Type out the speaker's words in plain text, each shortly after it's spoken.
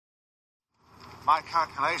my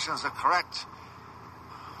calculations are correct,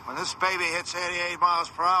 when this baby hits 88 miles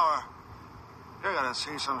per hour, you're gonna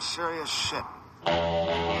see some serious shit.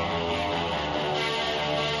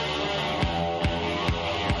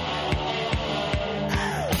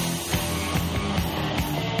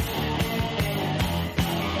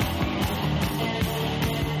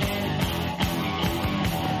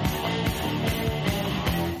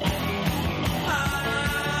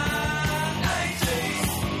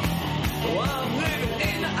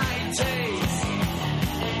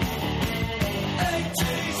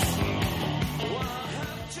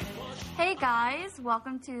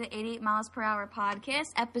 Welcome to the 88 Miles Per Hour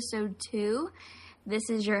podcast, episode 2. This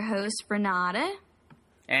is your host, Renata.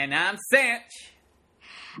 And I'm Sanch.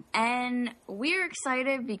 And we're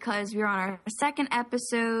excited because we're on our second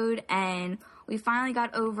episode, and we finally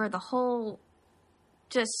got over the whole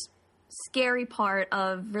just scary part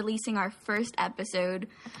of releasing our first episode,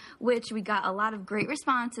 which we got a lot of great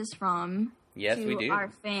responses from our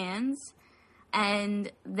fans. And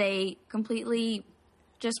they completely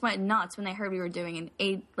just went nuts when they heard we were doing an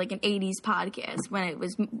 80s podcast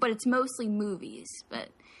but it's mostly movies, but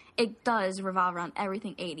it does revolve around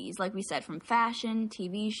everything 80s, like we said, from fashion,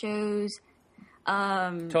 TV shows,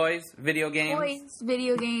 toys, video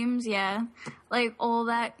games, yeah, like all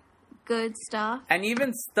that good stuff, and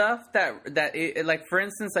even stuff like, for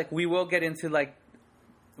instance, like we will get into like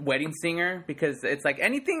Wedding Singer, because it's like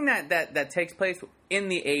anything that takes place in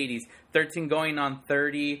the 80s, 13 going on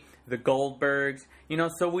 30, the Goldbergs,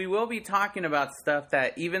 so we will be talking about stuff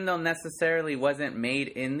that, even though necessarily wasn't made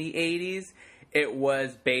in the 80s, it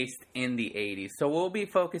was based in the 80s. So we'll be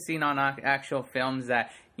focusing on actual films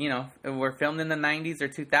that, were filmed in the 90s or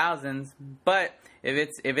 2000s, but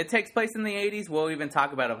if it takes place in the 80s, we'll even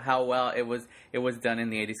talk about how well it was done in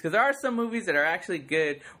the 80s. Because there are some movies that are actually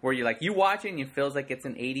good where you watch it and it feels like it's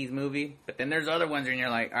an 80s movie, but then there's other ones and you're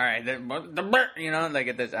like, all right, I don't know,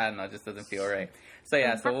 it just doesn't feel right. So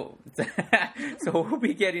yeah, so we'll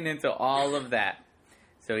be getting into all of that.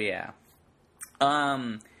 So yeah.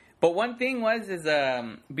 But one thing is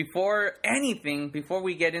before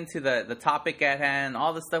we get into the topic at hand,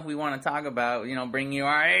 all the stuff we want to talk about, bring you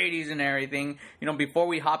our 80s and everything, before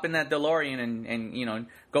we hop in that DeLorean and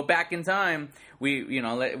go back in time, we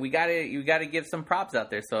gotta give some props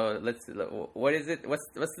out there. So what is it? What's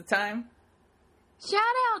the time? Shout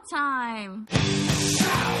out time.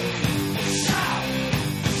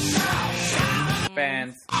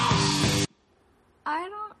 Fans.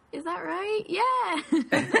 Is that right? Yeah.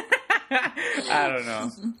 I don't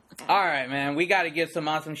know. All right, man. We got to give some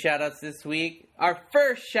awesome shout-outs this week. Our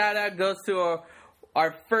first shout-out goes to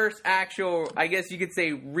our first actual, I guess you could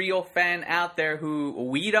say, real fan out there who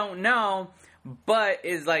we don't know, but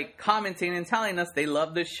is like commenting and telling us they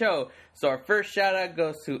love the show. So our first shout-out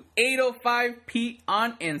goes to 805 Pete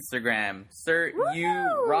on Instagram. Sir, woo!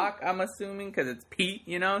 You rock, I'm assuming, because it's Pete,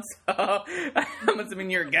 so I'm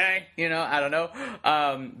assuming you're a guy, I don't know.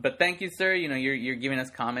 But thank you, sir. You're giving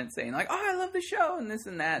us comments saying like, oh, I love the show and this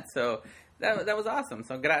and that. So that was awesome.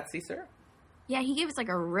 So grazie, sir. Yeah, he gave us like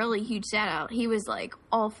a really huge shout out. He was like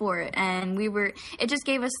all for it, and it just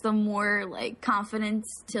gave us the more like confidence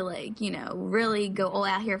to really go all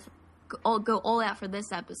out here. Go all out for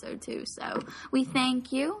this episode too. So we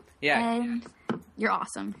thank you. Yeah, and you're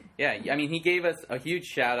awesome. Yeah, I mean, he gave us a huge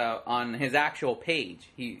shout out on his actual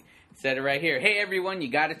page. He said it right here. Hey everyone, you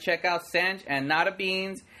got to check out Sanch and Nada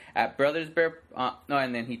Beans at Brothers Bear.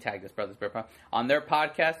 And then he tagged us, Brothers Bear Pop, on their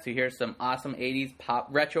podcast to hear some awesome 80s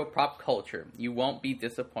retro pop culture. You won't be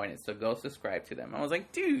disappointed. So go subscribe to them. I was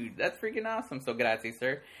like, dude, that's freaking awesome. So grazie,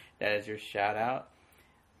 sir. That is your shout out.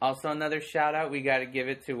 Also, another shout out, we got to give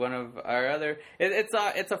it to one of our other. It's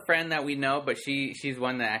a friend that we know, but she's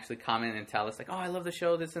one that actually commented and tell us like, oh, I love the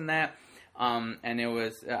show, this and that. And it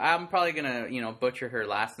was I'm probably gonna butcher her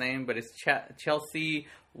last name, but it's Chelsea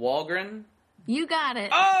Walgren. You got it.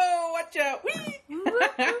 Oh, watch out!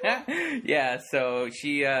 Whee! Yeah, so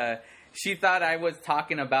she thought I was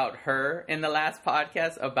talking about her in the last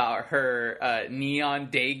podcast about her neon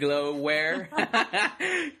day glow wear,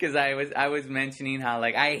 because I was mentioning how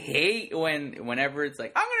like I hate whenever it's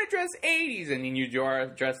like I'm gonna dress 80s and then you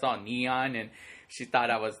dress all neon, and she thought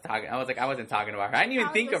I was talking. I was like, I wasn't talking about her. I didn't even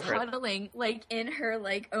think of her. Huddling like in her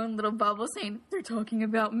like own little bubble, saying they're talking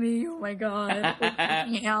about me. Oh my god, like,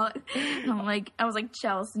 freaking out. I was like,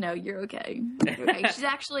 Chelsea, no, you're okay. She's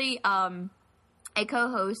actually a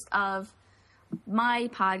co-host of my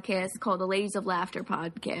podcast called the Ladies of Laughter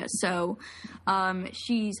podcast. So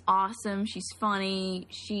she's awesome. She's funny.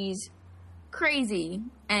 She's crazy,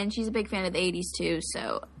 and she's a big fan of the 80s too.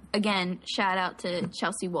 So again, shout out to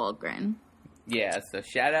Chelsea Walgren. Yeah, so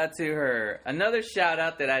shout out to her. Another shout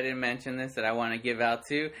out that I didn't mention this that I want to give out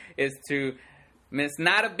to is to Miss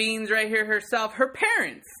Nada Beans right here herself, her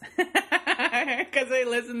parents. Because they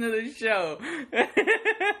listen to the show.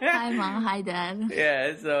 Hi, Mom. Hi, Dad.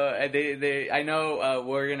 Yeah, so I know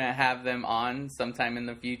we're going to have them on sometime in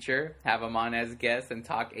the future. Have them on as guests and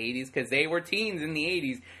talk 80s. Because they were teens in the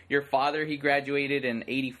 80s. Your father, he graduated in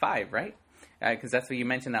 85, right? Because that's what you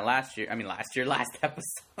mentioned that last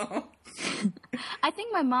episode. I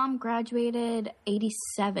think my mom graduated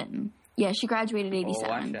 87. Yeah, she graduated 87. Oh,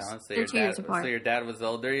 watch out. They're 2 years apart. So your dad was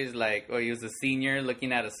older. He's like, he was a senior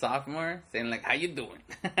looking at a sophomore, saying like, "How you doing?"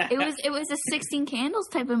 It was a 16 Candles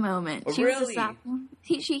type of moment. Oh, she really? was a sophomore.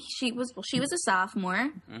 She was a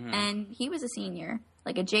sophomore, and he was a senior,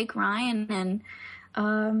 like a Jake Ryan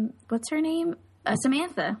and what's her name?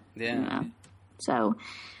 Samantha. Yeah. You know? So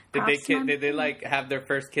did they like have their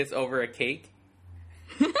first kiss over a cake?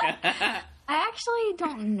 I actually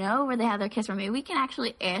don't know where they had their kiss from. Maybe we can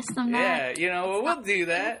actually ask them that. Yeah, we'll do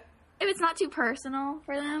that. If it's not too personal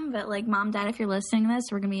for them, but like, Mom, Dad, if you're listening to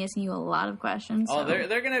this, we're going to be asking you a lot of questions. Oh, so.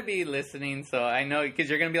 they're going to be listening, so I know, because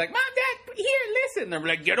you're going to be like, Mom, Dad, here, listen. They're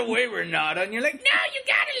like, get away, Renata. And you're like, no, you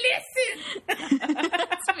got to listen.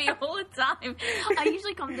 That's me all the time. I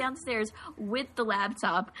usually come downstairs with the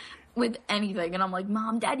laptop, with anything, and I'm like,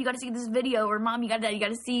 Mom, Dad, you got to see this video, or Mom, Dad, you got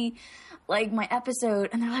to see, like, my episode.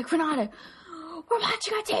 And they're like, Renata, we're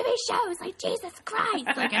watching our TV shows, like, Jesus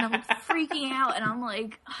Christ, like, and I'm like, freaking out, and I'm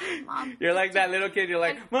like, oh, Mom. You're like that little kid, you're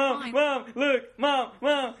like, Mom, look, Mom,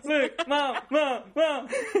 look, Mom.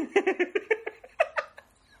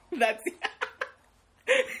 That's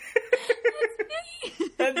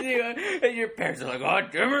That's you. And your parents are like, oh,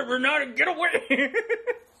 damn it, Renata, get away.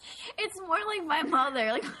 It's more like my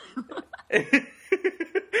mother, like, Mom, look.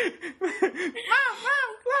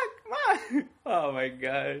 Oh my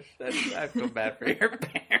gosh. I feel bad for your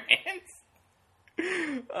parents.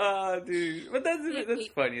 Oh, dude. But that's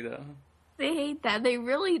funny, though. They hate that. They're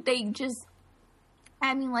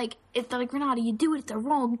like, Renata, you do it at the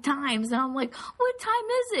wrong times. And I'm like, what time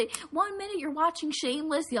is it? 1 minute you're watching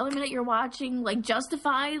Shameless, the other minute you're watching, like,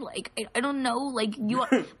 Justified. Like, I don't know. Like,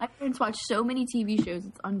 my parents watch so many TV shows,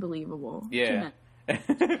 it's unbelievable. Yeah.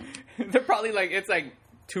 They're probably like, it's like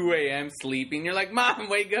 2 a.m. sleeping. You're like, Mom,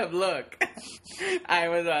 wake up, look. I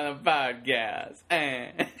was on a podcast.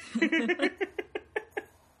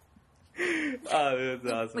 Oh, that's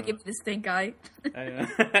awesome. Look at this stink eye. I know.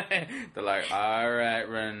 They're like, all right,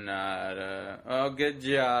 Renata. Oh, good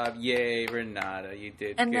job. Yay, Renata. You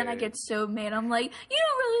did And good. then I get so mad. I'm like, you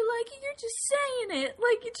don't really like it. You're just saying it.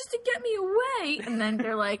 Like, just to get me away. And then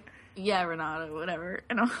they're like, yeah, Renata, whatever.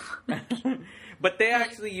 And I'm like, but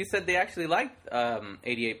you said they actually liked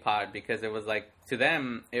 88 Pod because it was like, to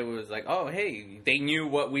them, it was like, oh, hey, they knew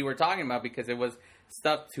what we were talking about because it was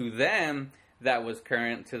stuff to them that was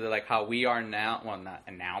current to the, like, how we are now. Well, not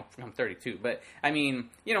now. I'm 32. But, I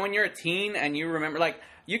mean, when you're a teen and you remember, like,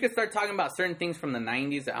 you could start talking about certain things from the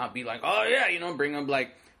 90s that I'll be like, oh, yeah, bring up,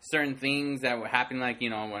 like, certain things that were happening, like,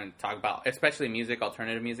 when talk about, especially music,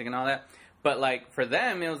 alternative music and all that. But, like, for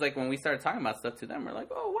them, it was like when we started talking about stuff to them, we're like,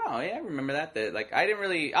 oh, wow, yeah, I remember that. Like, I didn't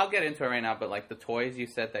really, I'll get into it right now, but, like, the toys, you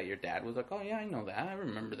said that your dad was like, oh, yeah, I know that. I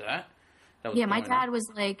remember that. Yeah, my dad was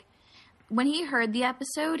like, when he heard the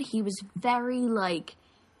episode, he was very, like,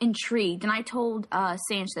 intrigued. And I told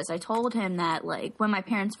Sanch this. I told him that, like, when my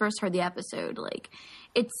parents first heard the episode, like,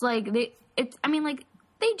 it's like, they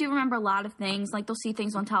do remember a lot of things. Like, they'll see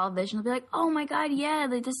things on television. They'll be like, oh, my God, yeah,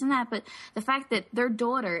 like this and that. But the fact that their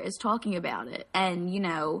daughter is talking about it and,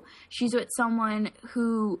 she's with someone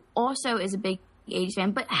who also is a big 80s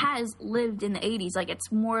fan, but has lived in the 80s. Like, it's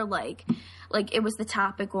more like it was the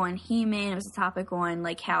topic on He-Man. It was the topic on,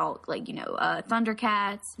 like, how, like,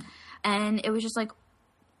 Thundercats. And it was just,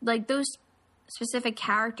 like those specific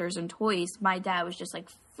characters and toys my dad was just, like,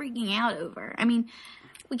 freaking out over. I mean,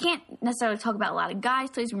 we can't necessarily talk about a lot of guys'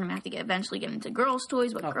 toys. We're going to have to eventually get into girls'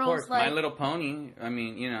 toys, what girls course. like. My Little Pony, I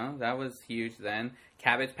mean, that was huge then.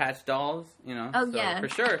 Cabbage Patch Dolls, Oh, so yeah. For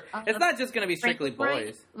sure. It's not just going to be strictly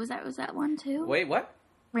boys. Was that one, too? Wait, what?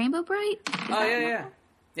 Rainbow Bright?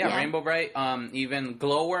 Yeah, Rainbow Bright, even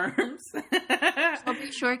glowworms.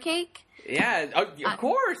 Strawberry Shortcake? Yeah, of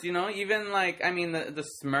course, even, like, I mean, the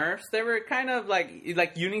Smurfs, they were kind of, like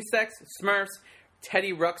unisex Smurfs,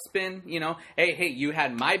 Teddy Ruxpin, Hey, you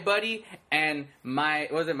had my buddy and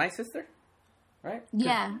was it my sister? Right?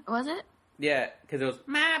 Yeah, was it? Yeah, because it was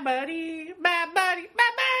my buddy,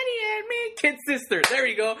 and me. Kid sister. There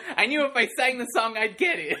you go. I knew if I sang the song, I'd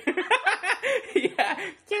get it. Yeah.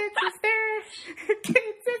 Kid sister.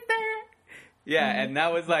 Yeah, and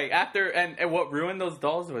that was like after, and what ruined those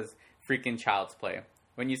dolls was freaking Child's Play.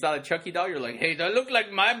 When you saw the Chucky doll, you're like, hey, that look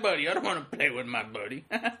like my buddy. I don't want to play with my buddy.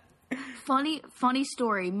 Funny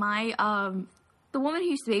story. My the woman who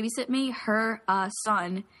used to babysit me, her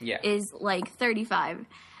son is like 35,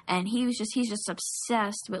 and he's just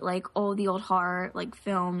obsessed with like all the old horror like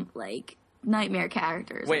film like nightmare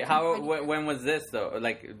characters. Wait, when was this though?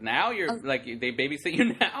 Like now you're like they babysit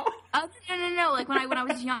you now? No. Like when I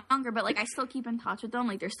was younger, but like I still keep in touch with them.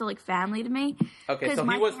 Like they're still like family to me. Okay, so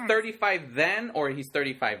he was 35 then, or he's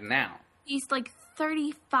 35 now? He's like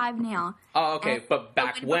 35 now. Oh, okay, but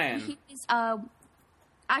back when? He was,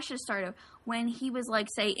 I should have started when he was like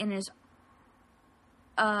say in his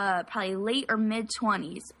probably late or mid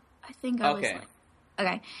 20s. I think I was like,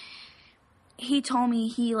 okay. He told me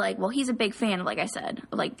he's a big fan of, like I said,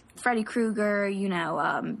 like Freddy Krueger,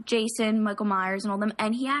 Jason, Michael Myers, and all them.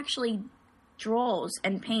 And he actually draws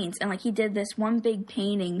and paints, and like he did this one big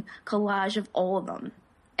painting collage of all of them,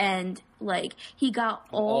 and like he got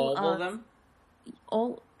all of them.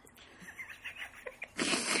 All.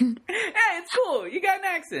 Hey, it's cool. You got an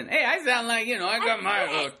accent. Hey, I sound like I got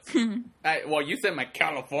my. Well, you said my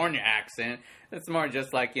California accent. It's more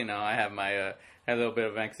just like I have my a little bit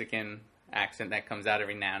of Mexican accent that comes out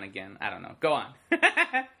every now and again. I don't know. Go on.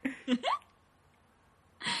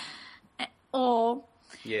 Oh.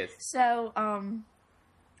 Yes. So,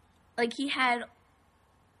 like he had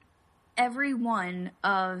every one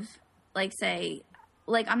of, like, say,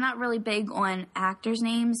 like I'm not really big on actors'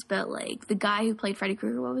 names, but like the guy who played Freddy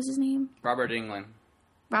Krueger, what was his name? Robert Englund.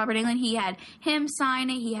 He had him sign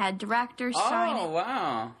it. He had directors sign it. Oh,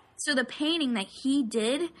 wow. So the painting that he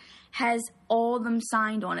did has all of them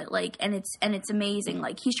signed on it, like, and it's amazing.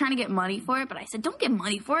 Like, he's trying to get money for it, but I said, don't get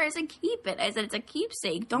money for it. I said, keep it. I said, it's a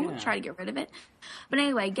keepsake. Don't try to get rid of it. But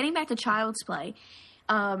anyway, getting back to Child's Play,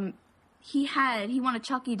 he won a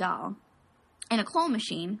Chucky doll and a claw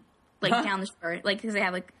machine, like, down the street, like, because they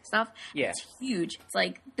have, like, stuff. Yeah. It's huge. It's,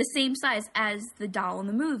 like, the same size as the doll in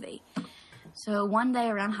the movie. So one day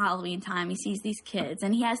around Halloween time, he sees these kids,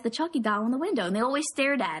 and he has the Chucky doll in the window, and they always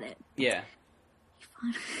stared at it. Yeah.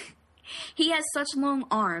 He has such long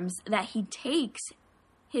arms that he takes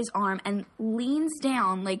his arm and leans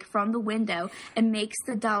down, like, from the window and makes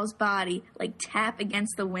the doll's body, like, tap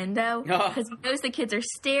against the window. Because he knows the kids are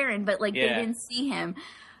staring, but, like, they didn't see him.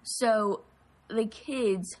 So the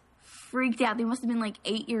kids freaked out. They must have been, like,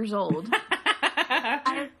 8 years old.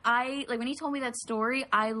 I like, when he told me that story,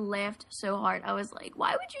 I laughed so hard. I was like,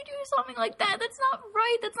 why would you do something like that? That's not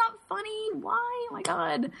right. That's not funny. Why? Oh, my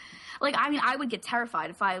God. Like, I mean, I would get terrified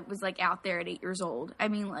if I was, like, out there at 8 years old. I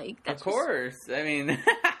mean, like, that's of course. I mean,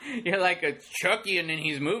 you're like a Chucky, and then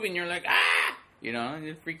he's moving. You're like, ah!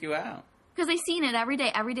 It'd freak you out. Because they seen it every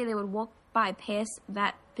day. Every day they would walk by past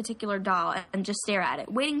that particular doll and just stare at it,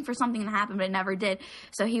 waiting for something to happen, but it never did.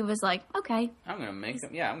 So he was like, okay. I'm going to make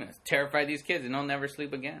them, I'm going to terrify these kids and they'll never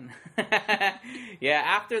sleep again. Yeah,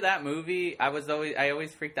 after that movie, I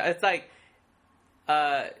always freaked out. It's like,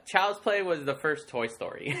 Child's Play was the first Toy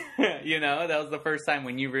Story. That was the first time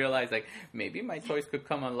when you realized, like, maybe my toys could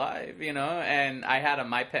come alive, and I had a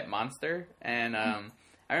My Pet Monster, and I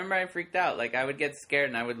remember I freaked out. Like, I would get scared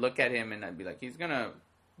and I would look at him and I'd be like, he's going to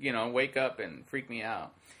wake up and freak me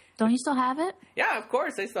out. Don't you still have it? Yeah, of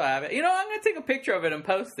course I still have it. I'm going to take a picture of it and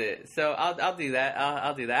post it. So I'll do that.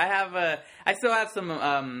 I'll do that. I still have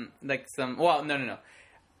some, no.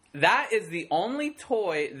 That is the only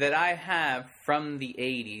toy that I have from the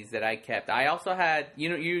 80s that I kept. I also had,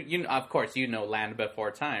 you of course, Land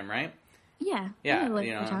Before Time, right? Yeah. Yeah,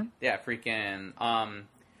 freaking,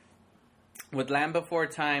 with Land Before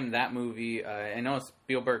Time, that movie, I know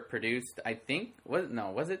Spielberg produced, I think,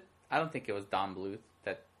 was it? I don't think it was Don Bluth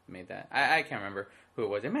that made that. I can't remember who it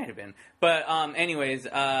was. It might have been. But anyways,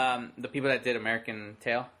 the people that did American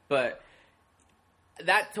Tail. But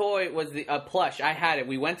that toy was a plush. I had it.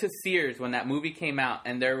 We went to Sears when that movie came out,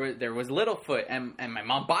 and there was Littlefoot, and my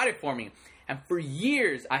mom bought it for me. And for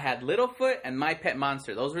years, I had Littlefoot and My Pet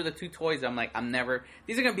Monster. Those were the two toys I'm like,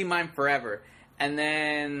 these are going to be mine forever. And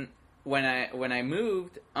then when I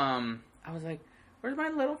moved, I was like, where's my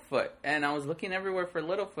Littlefoot? And I was looking everywhere for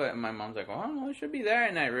Littlefoot, and my mom's like, oh, it should be there.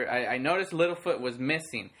 And I noticed Littlefoot was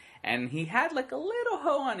missing, and he had like a little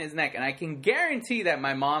hole on his neck, and I can guarantee that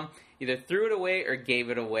my mom either threw it away or gave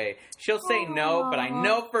it away. She'll say no, but I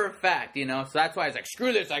know for a fact, so that's why I was like,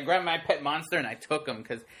 screw this. I grabbed My Pet Monster, and I took him,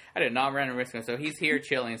 because I did not run a risk of him. So he's here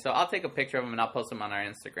chilling, so I'll take a picture of him, and I'll post him on our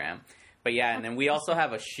Instagram. But yeah, and then we also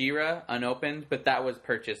have a She-Ra unopened, but that was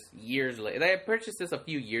purchased years later. I purchased this a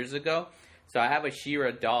few years ago. So I have a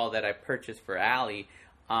She-Ra doll that I purchased for Allie.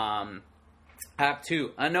 I have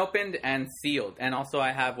two, unopened and sealed. And also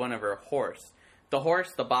I have one of her horse The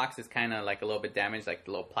horse, the box is kind of like a little bit damaged, like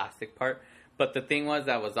the little plastic part. But the thing was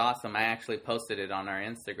that was awesome. I actually posted it on our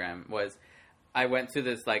Instagram. Was I went to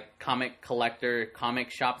this like comic collector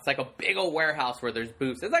comic shop. It's like a big old warehouse where there's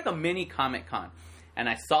booths. It's like a mini Comic Con. And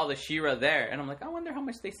I saw the She-Ra there, and I'm like, I wonder how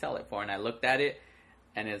much they sell it for. And I looked at it,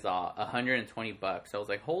 and it's $120. I was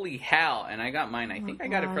like, holy hell! And I got mine. I think I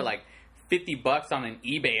got it for like $50 on an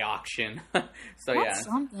eBay auction. So That's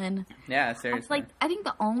something. Yeah, seriously. I think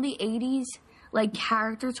the only 80s like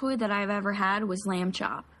character toy that I've ever had was Lamb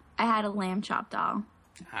Chop. I had a Lamb Chop doll.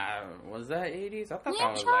 Was that 80s? I thought Lamb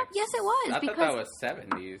that was Chop? like... Yes, it was. I thought that was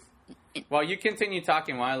 70s. Well, you continue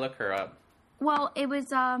talking while I look her up. Well, it was,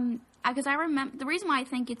 because I remember, the reason why I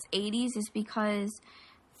think it's 80s is because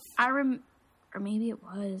or maybe it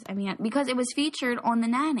was, because it was featured on The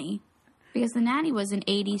Nanny. Because The Nanny was an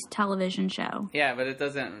 80s television show. Yeah, but it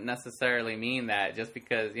doesn't necessarily mean that just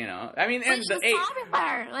because, in the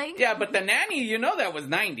popular, like... Yeah, but The Nanny, that was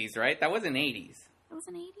 90s, right? That wasn't 80s. It was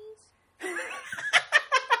an 80s?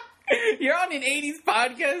 You're on an 80s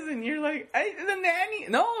podcast and you're like, The Nanny?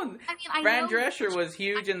 No, Fran Drescher was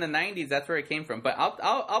huge in the 90s. That's where it came from. But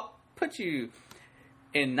I'll put you...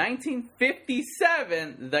 In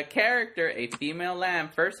 1957, the character, a female lamb,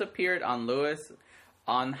 first appeared on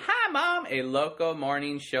Hi Mom, a local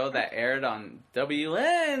morning show that aired on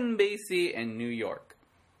WNBC in New York.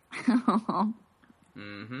 Lamb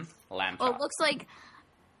Chop. Well, it looks like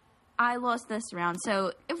I lost this round.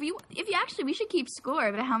 So if you actually, we should keep score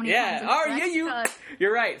of how many times.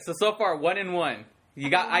 You're right. So far 1-1.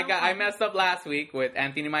 I messed up last week with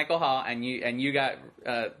Anthony Michael Hall, and you got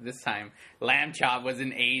this time. Lamb Chop was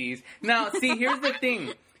in 80s. Now, see, here's the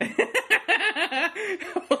thing.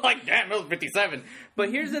 Like, damn, it was 57. But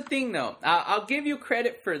here's the thing, though. I'll give you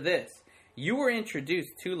credit for this. You were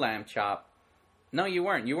introduced to Lamb Chop. No, you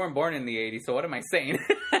weren't. You weren't born in the 80s, so what am I saying? Is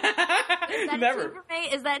that Never. 2 for me?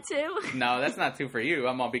 Is that 2? No, that's not 2 for you.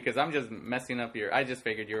 Because I'm just messing up I just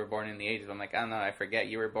figured you were born in the 80s. I'm like, I don't know, I forget.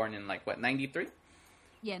 You were born in, 93?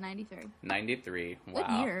 Yeah, 93. 93. Wow.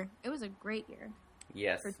 Good year. It was a great year.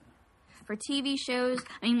 Yes. For TV shows,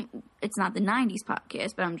 it's not the 90s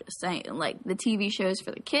podcast, but I'm just saying, the TV shows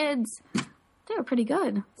for the kids, they were pretty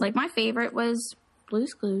good. My favorite was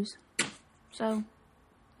Blue's Clues. So,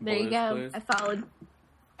 there you go. Clues? I followed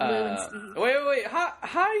Blue and Steve. Wait. How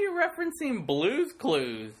are you referencing Blue's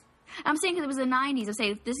Clues? I'm saying because it was the 90s. I'm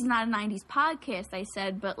saying this is not a 90s podcast, I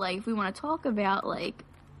said, but, if we want to talk about,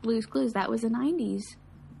 Blue's Clues, that was a 90s.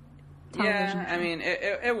 Yeah,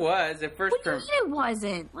 it was at first. What do you mean it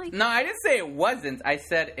wasn't? No, I didn't say it wasn't. I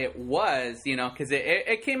said it was. Because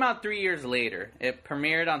it came out 3 years later. It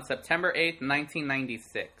premiered on September 8th,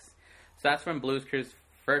 1996. So that's when Blue's Clues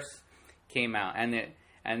first came out, and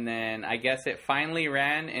then I guess it finally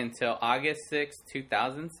ran until August 6th,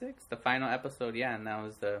 2006. The final episode, yeah, and that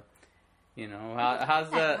was the.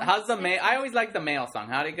 How's the male? I always like the male song.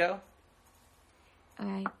 How'd it go?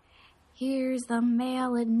 Okay. Here's the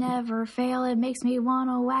mail, it never fail. It makes me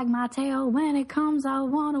want to wag my tail. When it comes, I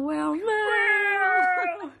want to wear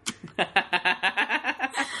mail.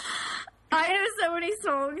 I know so many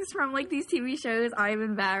songs from these TV shows. I'm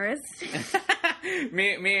embarrassed.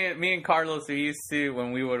 me and Carlos, we used to,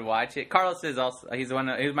 when we would watch it. Carlos is also he's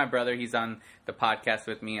my brother. He's on the podcast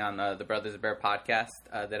with me on the Brothers Bear podcast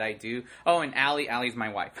that I do. Oh, and Allie's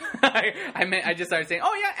my wife. I just started saying,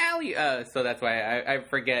 oh yeah, Allie. So that's why I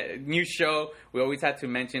forget. New show. We always have to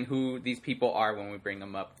mention who these people are when we bring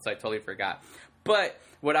them up. So I totally forgot. But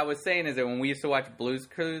what I was saying is that when we used to watch Blue's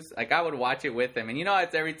Clues, I would watch it with them. And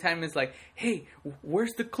it's every time it's like, hey,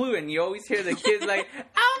 where's the clue? And you always hear the kids like,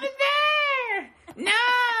 over there! No,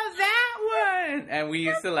 that one! And we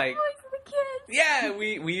used to yeah,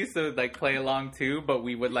 we used to play along too, but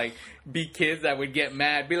we would be kids that would get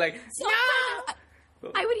mad, be like, no!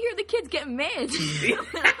 I would hear the kids get mad.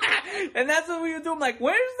 And that's what we would do. I'm like,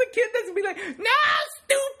 where's the kid that's gonna be like, no,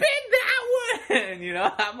 stupid, that one? And,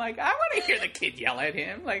 I'm like, I want to hear the kid yell at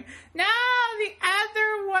him. Like, no, the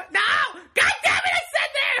other one. No! God damn it, I said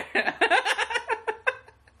there!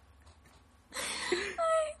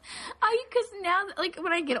 Because now,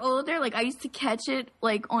 when I get older, I used to catch it,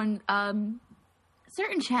 on,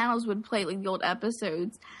 certain channels would play, the old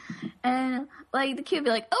episodes. And, the kid would be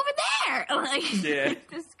like, over there! Yeah.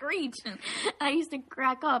 The screech. And I used to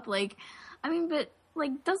crack up, but,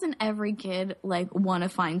 doesn't every kid, want to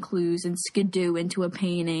find clues and skidoo into a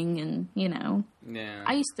painting and, Yeah.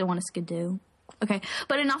 I used to want to skidoo. Okay,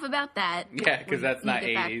 but enough about that. Yeah, because that's not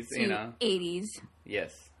 80s, 80s.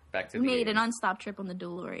 Yes, back to we the made 80s. a non-stop trip on the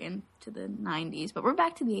DeLorean to the 90s, but we're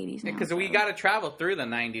back to the 80s now. Because we got to travel through the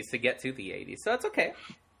 90s to get to the 80s, so that's okay.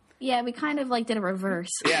 Yeah, we kind of like did a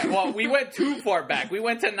reverse. Yeah, well, we went too far back. We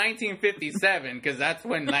went to 1957 because that's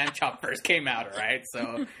when Lamb Chop first came out, right?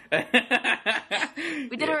 So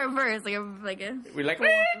we did a reverse, we're like,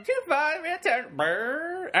 too far,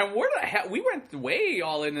 and where the hell? We went way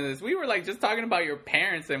all into this. We were like just talking about your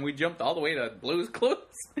parents, and we jumped all the way to Blue's Clues.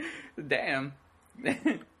 Damn.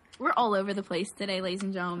 We're all over the place today, ladies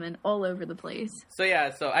and gentlemen. All over the place. So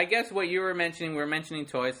yeah, so I guess what you were mentioning, we were mentioning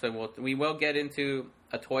toys. So we will get into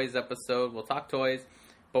a toys episode. We'll talk toys,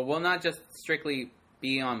 but we'll not just strictly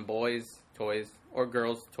be on boys' toys or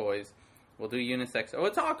girls' toys. We'll do unisex.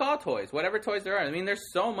 We'll talk all toys, whatever toys there are. I mean,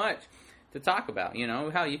 there's so much to talk about. You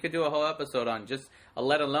know, how you could do a whole episode on just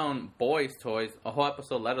let alone boys' toys. A whole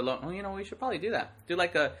episode, let alone. Oh, you know, we should probably do that. Do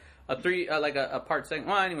like a part segment.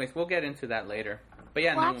 Well, anyways, we'll get into that later. But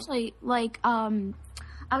yeah, well, actually, I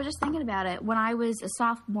was just thinking about it when I was a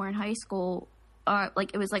sophomore in high school.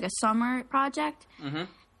 It was like a summer project,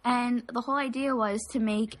 and the whole idea was to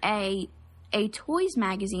make a toys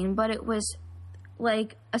magazine, but it was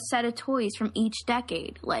like a set of toys from each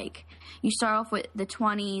decade. Like you start off with the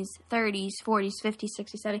 20s, 30s, 40s, 50s,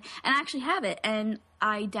 60s, 70s, and I actually have it, and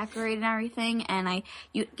I decorated everything, and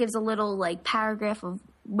it gives a little like paragraph of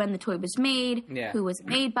when the toy was made, who was it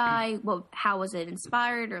made by, how was it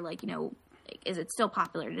inspired, or is it still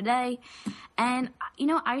popular today? And,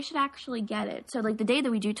 I should actually get it. So, the day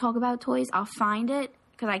that we do talk about toys, I'll find it,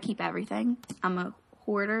 because I keep everything. I'm a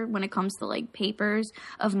hoarder when it comes to, papers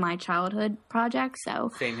of my childhood projects,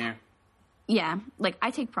 so. Same here. Yeah,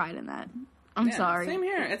 I take pride in that. I'm sorry. Same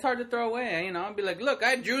here. It's hard to throw away, I'll be like, look,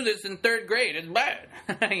 I drew this in 3rd grade. It's bad.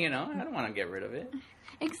 I don't want to get rid of it.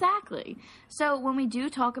 Exactly. So when we do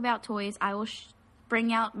talk about toys, I will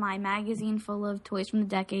bring out my magazine full of toys from the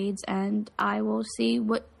decades, and I will see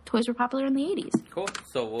what toys were popular in the 80s. Cool.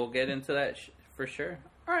 So we'll get into that for sure.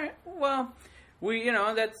 All right. Well,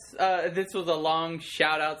 this was a long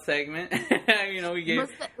shout-out segment. We gave...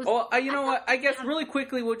 you know what? I guess really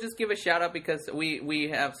quickly we'll just give a shout-out because we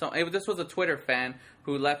have this was a Twitter fan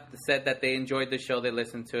who said that they enjoyed the show, they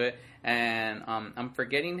listened to it, and I'm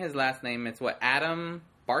forgetting his last name. It's Adam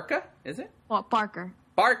Barca, is it? Well, Barker.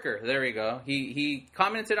 Barker, there we go. He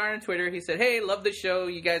commented on our Twitter. He said, "Hey, love the show.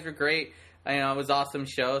 You guys were great. It was an awesome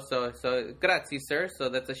show. So grazie, sir. So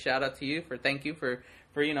that's a shout out to you thank you for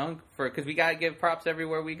because we gotta give props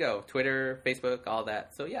everywhere we go. Twitter, Facebook, all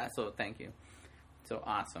that. So yeah, so thank you. So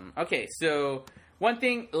awesome. Okay, so one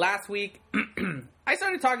thing last week, I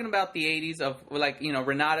started talking about the 80s of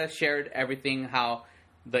Renata shared everything how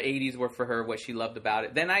the 80s were for her, what she loved about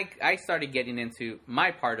it. Then I started getting into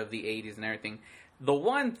my part of the 80s and everything. The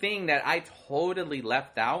one thing that I totally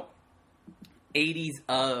left out, let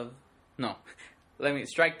me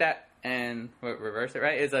strike that and reverse it,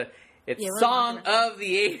 right? It's song of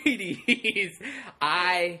the 80s.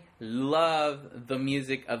 I love the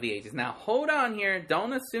music of the 80s. Now, hold on here.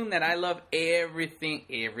 Don't assume that I love everything.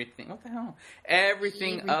 What the hell?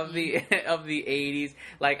 Everything of the 80s.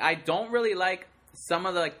 I don't really like some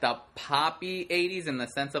of the poppy 80s in the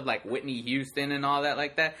sense of Whitney Houston and all that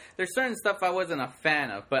like that. There's certain stuff I wasn't a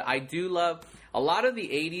fan of, but I do love a lot of the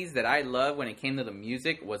 80s that I love when it came to the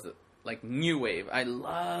music was new wave. I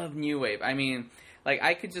love new wave. I mean,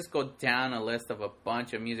 I could just go down a list of a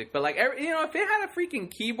bunch of music, but if it had a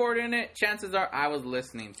freaking keyboard in it, chances are I was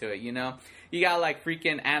listening to it. You got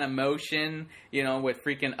freaking Animotion, with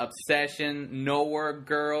freaking Obsession, Nowhere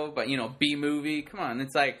Girl, but B-Movie. Come on,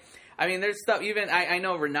 it's there's stuff, even, I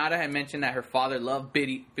know Renata had mentioned that her father loved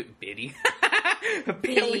Billy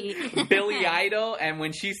Idol, and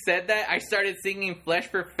when she said that, I started singing Flesh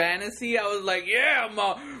for Fantasy. I was like, yeah,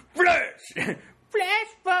 ma, Flesh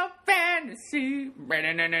for Fantasy.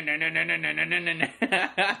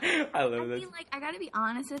 I love this. I gotta be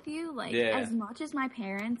honest with you, as much as my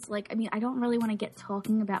parents, I don't really want to get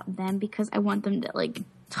talking about them because I want them to,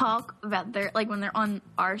 talk about their, when they're on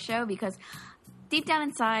our show, because deep down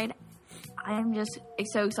inside, I'm just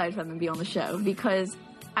so excited for them to be on the show because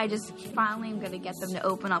I just finally am going to get them to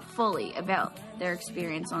open up fully about their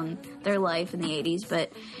experience on their life in the 80s.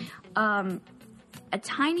 But a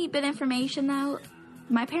tiny bit of information, though,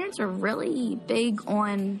 my parents are really big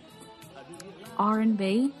on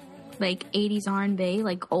R&B, 80s R&B,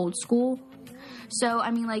 old school. So,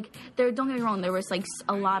 don't get me wrong, there was,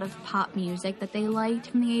 a lot of pop music that they liked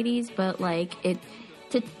from the 80s, but,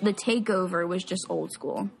 the takeover was just old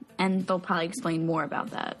school, and they'll probably explain more about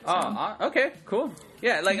that. So. Oh, okay, cool.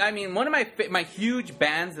 Yeah, one of my huge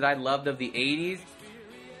bands that I loved of the 80s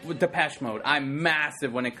was Depeche Mode. I'm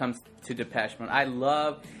massive when it comes to Depeche Mode. I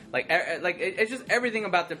love, it's just everything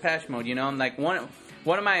about Depeche Mode, I'm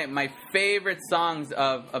one of my favorite songs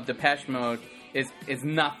of Depeche Mode is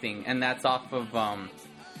Nothing, and that's off of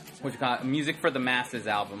what you call it, Music for the Masses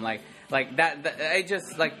album. Like that I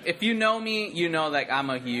just, like, if you know me, you know, like, I'm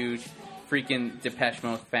a huge freaking Depeche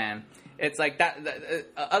Mode fan. It's like that.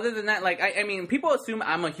 Other than that, like, I mean, people assume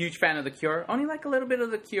I'm a huge fan of The Cure. Only like a little bit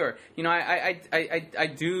of The Cure. You know, I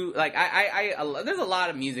do like there's a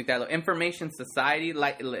lot of music that I love. Information Society,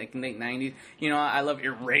 like late '90s. You know, I love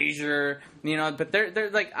Erasure. You know, but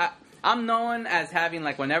they're like I'm known as having,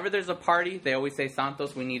 like, whenever there's a party, they always say,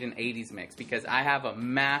 Santos, we need an '80s mix, because I have a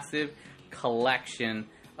massive collection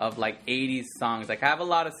of, like, '80s songs. Like, I have a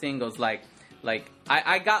lot of singles, like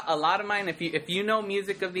I got a lot of mine. If you know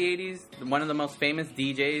music of the '80s, one of the most famous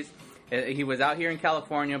DJs, he was out here in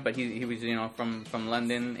California, but he was, you know, from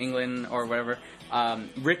London, England, or whatever.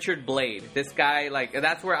 Richard Blade. This guy, like,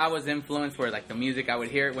 that's where I was influenced. Where, like, the music, I would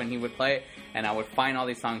hear it when he would play it, and I would find all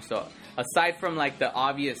these songs. So aside from, like, the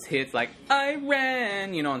obvious hits like I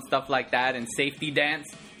Ran, you know, and stuff like that, and Safety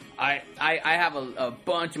Dance, I have a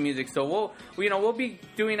bunch of music. So we'll be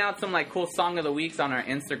doing out some, like, cool song of the weeks on our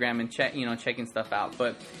Instagram and checking stuff out.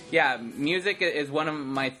 But yeah, music is one of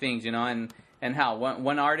my things, you know, and how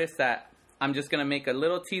one artist that I'm just gonna make a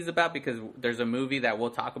little tease about, because there's a movie that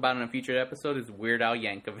we'll talk about in a future episode, is Weird Al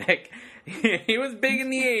Yankovic. He was big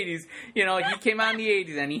in the '80s, you know. He came out in the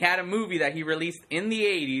 '80s, and he had a movie that he released in the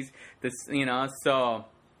 '80s. This, you know, so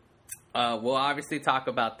we'll obviously talk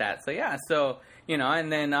about that. So yeah, so. You know,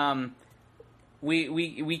 and then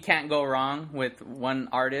we can't go wrong with one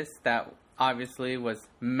artist that obviously was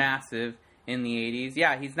massive in the 80s.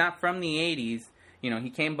 Yeah, he's not from the 80s. You know, he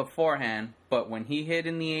came beforehand, but when he hit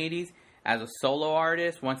in the 80s as a solo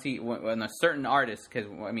artist, when a certain artist, because,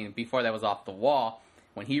 I mean, before that was Off the Wall,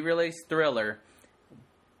 when he released Thriller,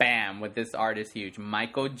 bam, with this artist huge,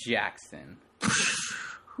 Michael Jackson.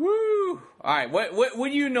 Woo! All right, what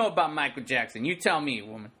do you know about Michael Jackson? You tell me,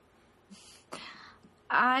 woman.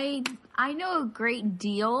 I know a great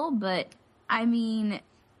deal, but I mean,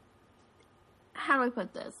 how do I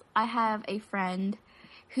put this? I have a friend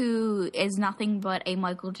who is nothing but a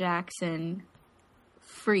Michael Jackson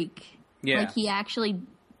freak. Yeah. Like, he actually,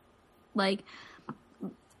 like,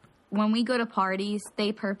 when we go to parties,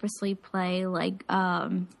 they purposely play, like,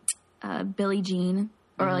 Billie Jean,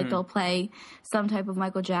 or, like, they'll play some type of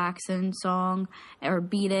Michael Jackson song, or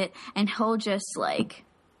Beat It, and he'll just, like,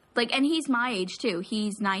 and he's my age, too.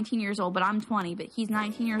 He's 19 years old, but I'm 20, but he's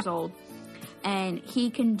 19 years old. And he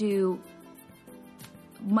can do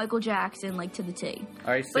Michael Jackson, like, to the T.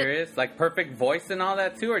 Are you serious? Like, perfect voice and all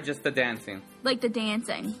that, too, or just the dancing? Like, the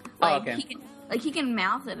dancing. Like, okay. He can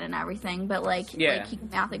mouth it and everything, but, like, yeah. Like, he can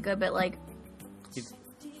mouth it good, but, like,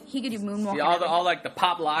 he could do moonwalk. Yeah, all, like, the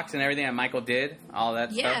pop locks and everything that Michael did, all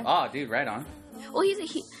that stuff. Oh, dude, right on. Well,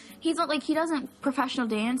 he's not, like, he doesn't professional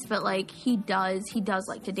dance, but, like, he does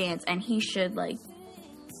like to dance, and he should, like,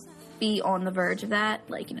 be on the verge of that.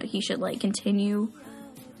 Like, you know, he should, like, continue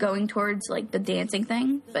going towards, like, the dancing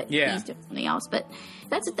thing, but yeah. He's doing something else. But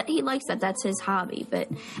he likes that. That's his hobby. But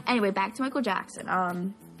anyway, back to Michael Jackson.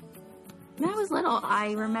 When I was little,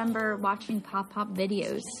 I remember watching Pop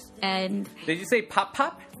videos, and... Did you say Pop?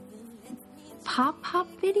 Pop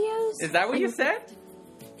videos? Is that what you said?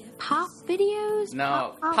 Pop videos?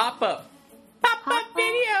 No, Pop-Up. Pop-Up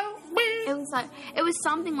video. It was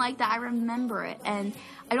something like that. I remember it, and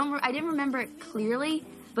I didn't remember it clearly,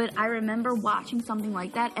 but I remember watching something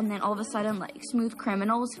like that, and then all of a sudden, like, Smooth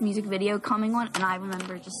Criminals music video coming on, and I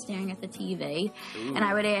remember just staring at the TV, and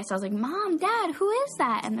I would ask, I was like, Mom, Dad, who is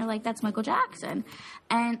that? And they're like, that's Michael Jackson.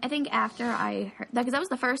 And I think after I heard that, because that was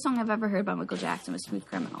the first song I've ever heard by Michael Jackson, was Smooth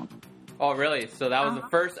Criminal. Oh, really? So that was the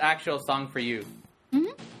first actual song for you?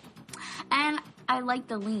 Mm-hmm. And I like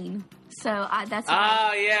the lean, so that's...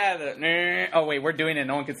 yeah. Oh, wait, we're doing it.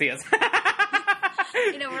 No one can see us.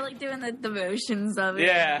 You know, we're, like, doing the motions of it.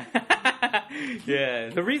 Yeah. Yeah.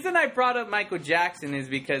 The reason I brought up Michael Jackson is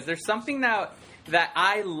because there's something that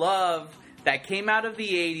I love that came out of the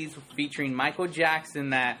 80s featuring Michael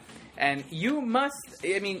Jackson and you must,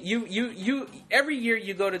 I mean, you every year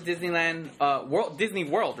you go to Disneyland, Disney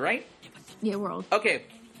World, right? Yeah, World. Okay.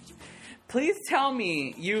 Please tell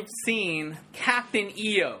me you've seen Captain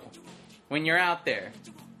EO when you're out there.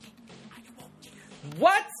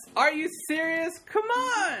 What? Are you serious? Come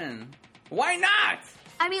on! Why not?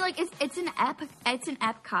 I mean, like, it's an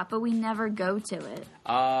Epcot, but we never go to it.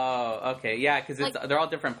 Oh, okay, yeah, because like, they're all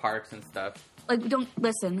different parks and stuff. Like, don't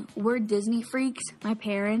listen. We're Disney freaks. My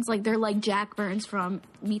parents, like, they're like Jack Burns from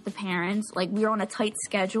Meet the Parents. Like, we're on a tight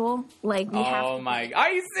schedule. Like, we have. Oh my!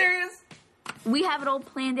 Are you serious? We have it all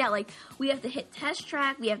planned out. Like, we have to hit Test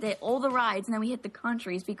Track, we have to hit all the rides, and then we hit the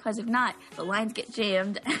countries, because if not, the lines get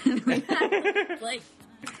jammed. And we have to, like,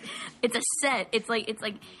 It's a set. It's like,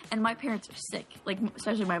 and my parents are sick. Like,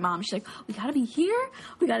 especially my mom. She's like, we gotta be here.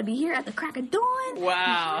 We gotta be here at the crack of dawn.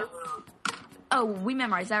 Wow. Oh, we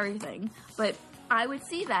memorize everything. But I would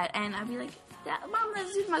see that, and I'd be like, Mom,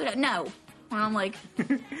 this is my... No. And I'm like...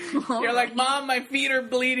 You're like, Mom, my feet are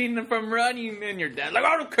bleeding from running. And your dad's like,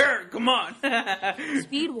 I don't care. Come on.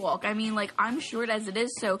 Speed walk. I mean, like, I'm short as it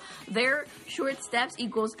is, so their short steps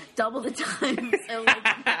equals double the time. So,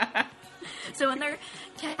 like... So when they're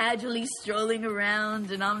casually strolling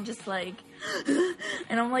around, and I'm just like...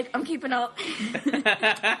 And I'm like, I'm keeping up.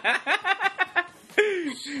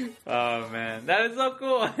 Oh man, that is so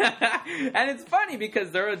cool. And it's funny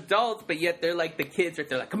because they're adults, but yet they're like the kids, right?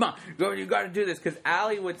 They're like, come on, you gotta do this. Because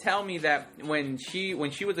Allie would tell me that when she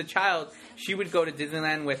was a child, she would go to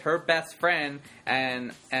Disneyland with her best friend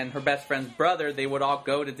and her best friend's brother. They would all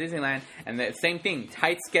go to Disneyland, and the same thing,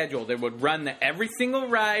 tight schedule. They would run every single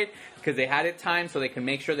ride because they had it timed so they could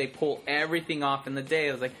make sure they pull everything off in the day.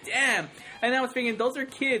 I was like, damn. And I was thinking, those are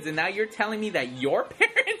kids, and now you're telling me that your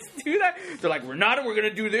parents do that? They're like, we're going to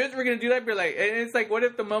do this, we're going to do that. But like, and it's like, what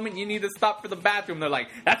if the moment you need to stop for the bathroom, they're like,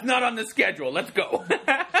 that's not on the schedule, let's go.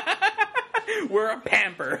 We're a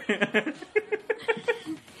pamper.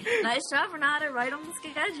 Nice job, Renata, right on the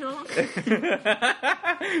schedule.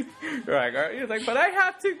 Right. He's like, but I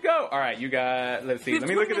have to go. All right, you got, let's see, let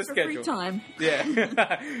me look at the schedule. Free time.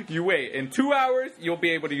 Yeah. You wait. In 2 hours, you'll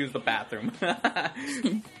be able to use the bathroom.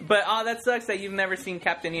 But, that sucks that you've never seen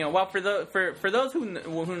Captain EO. Well, for those who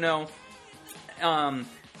know,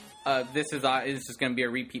 this is just going to be a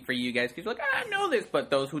repeat for you guys. Because like, I know this. But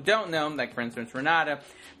those who don't know, like, for instance, Renata,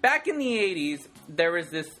 back in the 80s, there was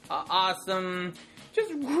this awesome...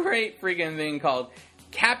 just great freaking thing called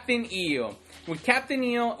Captain EO. With Captain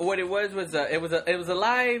EO, what it was it was a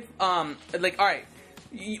live like, all right,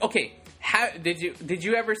 okay. How did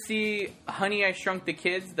you ever see Honey, I Shrunk the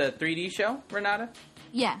Kids, the 3D show, Renata?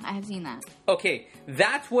 Yeah, I have seen that. Okay,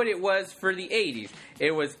 that's what it was for the 80s.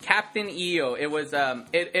 It was Captain EO. It was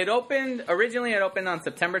it opened on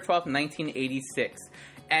September 12th, 1986,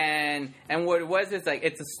 and what it was is like,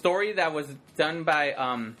 it's a story that was done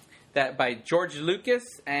by George Lucas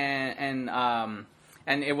and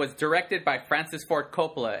it was directed by Francis Ford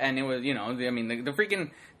Coppola, and it was,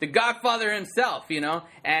 the Godfather himself,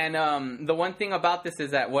 and the one thing about this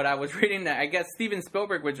is that what I was reading, that I guess Steven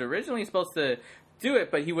Spielberg was originally supposed to do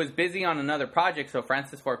it, but he was busy on another project, so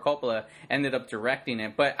Francis Ford Coppola ended up directing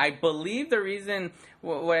it. But I believe the reason,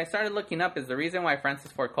 what I started looking up, is the reason why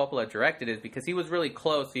Francis Ford Coppola directed it is because he was really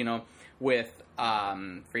close, with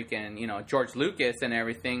George Lucas and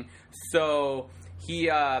everything. So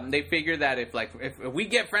they figured that if we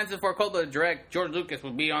get Francis Ford Coppola to direct, George Lucas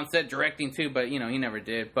would be on set directing too, but he never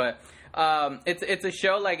did. But it's a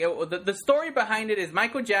show, like, the story behind it is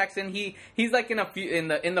Michael Jackson. He's like in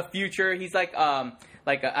the future. He's like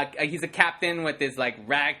he's a captain with his like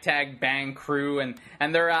ragtag band crew,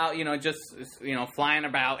 and they're out just flying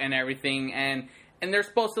about and everything, and they're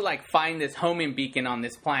supposed to like find this homing beacon on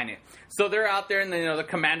this planet. So they're out there, and the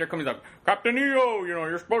commander comes like, Captain EO,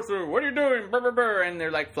 you're supposed to, what are you doing? Brr, brr, brr. And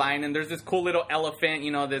they're like flying, and there's this cool little elephant,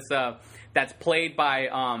 this that's played by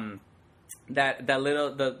the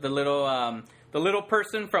little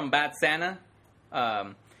person from Bad Santa.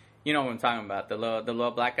 You know what I'm talking about, the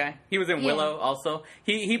little black guy. He was in Willow also.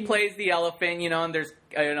 He plays the elephant, and there's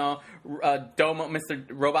Domo, Mr.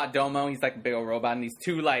 Robot Domo. He's like a big old robot, and these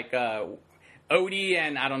two like Odie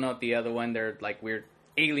and I don't know what the other one. They're like weird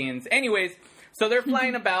aliens. Anyways, so they're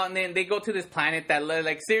flying about, and then they go to this planet that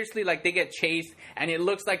like seriously, like they get chased, and it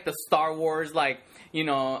looks like the Star Wars like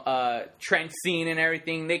trench scene and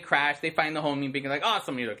everything. They crash. They find the homing beacon. Like,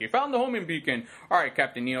 awesome, you found the homing beacon. All right,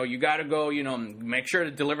 Captain, you gotta go. Make sure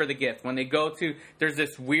to deliver the gift. When they go to, there's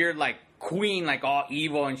this weird like queen, like all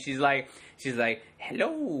evil, and she's like,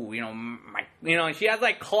 hello, and she has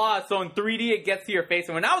like claws, so in 3D it gets to your face.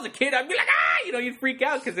 And when I was a kid, I'd be like, you'd freak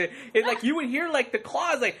out because it's like you would hear like the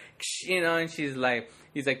claws, like, and she's like,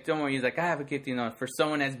 he's like, don't worry, he's like, I have a gift, for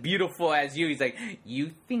someone as beautiful as you. He's like,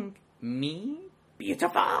 you think me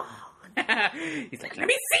beautiful? He's like, let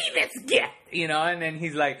me see this gift, and then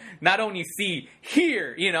he's like, not only see,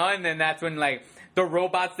 hear, and then that's when like the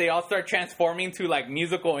robots, they all start transforming to like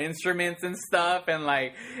musical instruments and stuff, and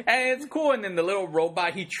it's cool. And then the little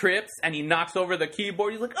robot, he trips and he knocks over the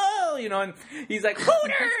keyboard. He's like, oh, and he's like,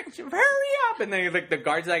 Hooter, hurry up. And then he's like, the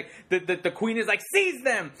guards like, the queen is like, seize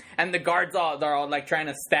them. And the guards they're all like trying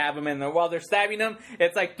to stab him, and while they're stabbing him,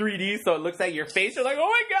 it's like 3D, so it looks like your face. You're like, oh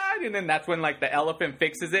my god. And then that's when like the elephant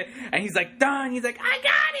fixes it, and he's like, done. He's like, I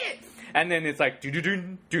got it. and then it's like and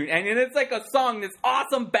then it's like a song, this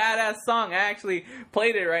awesome badass song. I actually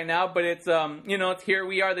played it right now, but it's it's Here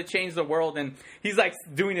We Are to Change the World, and he's like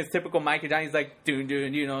doing his typical Michael Jackson. He's like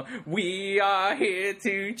we are here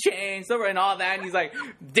to change the world and all that, and he's like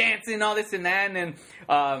dancing all this and that, and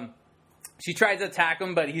then she tries to attack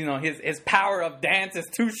him, but his power of dance is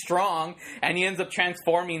too strong, and he ends up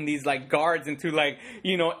transforming these like guards into like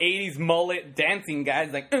 80s mullet dancing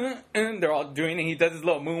guys, like they're all doing it. He does his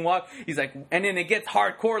little moonwalk. He's like, and then it gets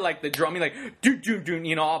hardcore, like the drumming, like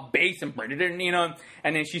all bass and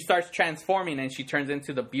and then she starts transforming, and she turns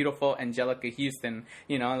into the beautiful Angelica Houston.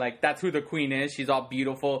 Like that's who the queen is. She's all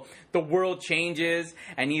beautiful. The world changes,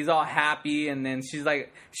 and he's all happy, and then she's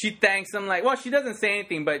like, she thanks him, like, well, she doesn't say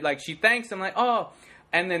anything, but like she thanks. I'm like, oh,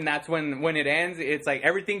 and then that's when it ends. It's like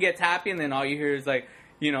everything gets happy, and then all you hear is like,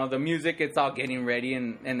 the music. It's all getting ready,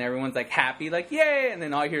 and everyone's like happy, like yay, and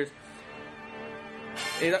then all you hear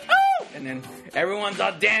is like, oh, and then everyone's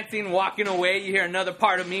all dancing, walking away. You hear another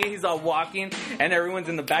part of me. He's all walking, and everyone's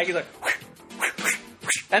in the back. He's like,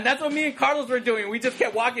 and that's what me and Carlos were doing. We just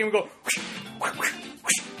kept walking. We go,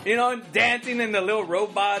 dancing, and the little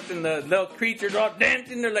robots and the little creatures are all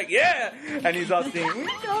dancing. They're like, yeah, and he's all singing,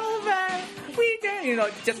 we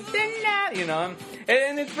dance, just in that,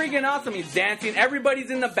 and it's freaking awesome. He's dancing.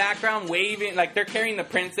 Everybody's in the background waving, like they're carrying the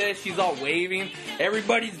princess. She's all waving.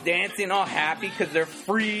 Everybody's dancing, all happy because they're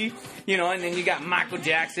free, and then you got Michael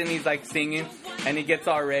Jackson. He's like singing, and he gets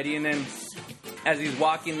all ready, and then as he's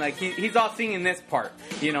walking, like he's all singing this part,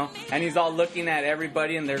 and he's all looking at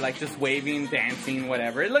everybody, and they're like just waving, dancing,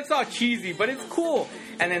 whatever. It looks all cheesy, but it's cool.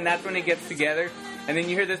 And then that's when it gets together, and then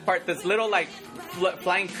you hear this part, this little like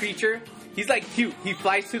flying creature. He's like cute. He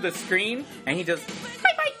flies to the screen, and he just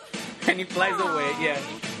bye bye, and he flies away. Yeah,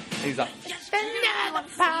 and he's like, another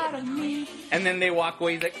part of me. And then they walk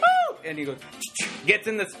away. He's like, woo, and he goes, gets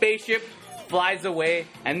in the spaceship, flies away,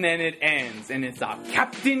 and then it ends, and it's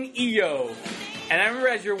Captain EO. And I remember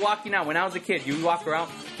as you're walking out, when I was a kid, you walk around,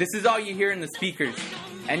 this is all you hear in the speakers.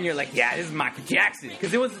 And you're like, yeah, this is Michael Jackson.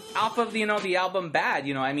 Because it was off of, the album Bad.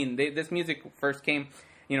 This music first came,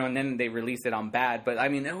 and then they released it on Bad. But,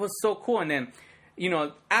 it was so cool. And then,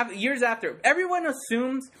 years after, everyone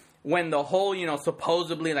assumes when the whole,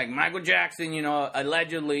 supposedly, like, Michael Jackson,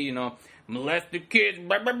 allegedly, molested kids,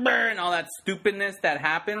 blah, blah, blah, and all that stupidness that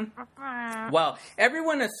happened. Well,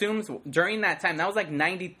 everyone assumes during that time, that was like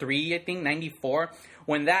 93, I think, 94.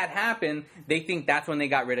 When that happened, they think that's when they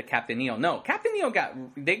got rid of Captain EO. No, Captain EO got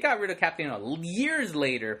rid of Captain EO years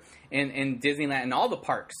later in Disneyland and all the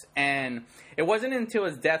parks. And it wasn't until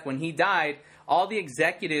his death, when he died, all the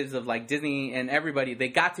executives of like Disney and everybody, they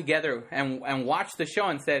got together and watched the show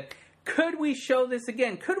and said, could we show this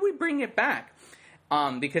again? Could we bring it back?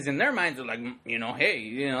 Because in their minds, they're like,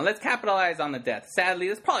 hey, let's capitalize on the death. Sadly,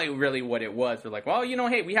 that's probably really what it was. They're like, well,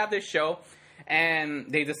 hey, we have this show. And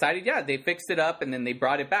they decided, they fixed it up, and then they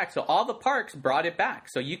brought it back. So all the parks brought it back.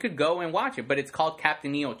 So you could go and watch it, but it's called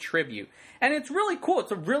Captain EO Tribute. And it's really cool.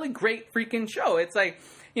 It's a really great freaking show. It's like,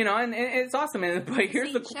 and it's awesome. But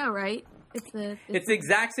here's the show, right? It's the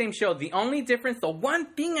exact same show. The only difference, the one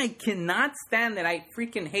thing I cannot stand that I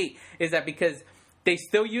freaking hate is that because they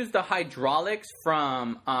still use the hydraulics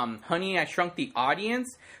from Honey, I Shrunk the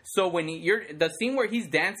Audience. So when the scene where he's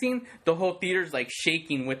dancing, the whole theater's like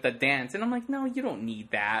shaking with the dance. And I'm like, no, you don't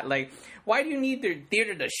need that. Like, why do you need the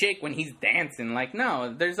theater to shake when he's dancing? Like,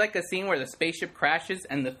 no, there's like a scene where the spaceship crashes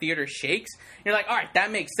and the theater shakes. You're like, all right,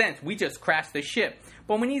 that makes sense. We just crashed the ship.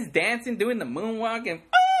 But when he's dancing, doing the moonwalk and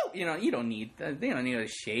you don't need a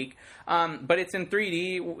shake. But it's in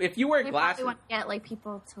 3D. If you wear glasses, they want to get like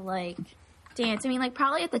people to like dance. Like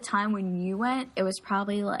probably at the time when you went, it was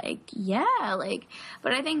probably like, yeah, like,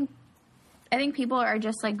 but I think people are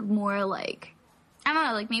just like more like, I don't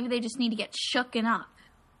know, like maybe they just need to get shooken up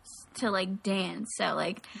to like dance. So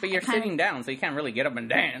like, but you're sitting down, so you can't really get up and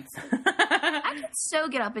dance. I could so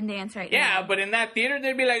get up and dance right now. Yeah, but in that theater,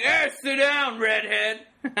 they'd be like, sit down, redhead.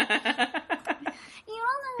 You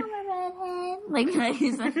don't know I'm a redhead. Like,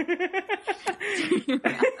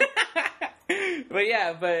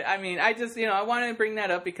 But I just, I wanted to bring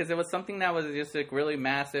that up because it was something that was just like really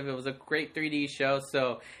massive. It was a great 3D show.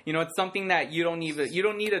 So, it's something that you don't need a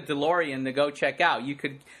DeLorean to go check out. You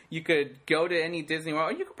could go to any Disney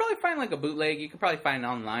World, or you could probably find like a bootleg. You could probably find it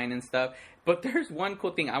online and stuff. But there's one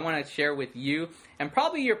cool thing I want to share with you and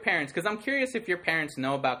probably your parents, because I'm curious if your parents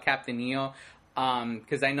know about Captain EO,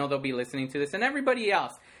 because I know they'll be listening to this, and everybody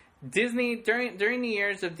else. Disney, during the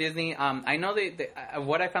years of Disney, I know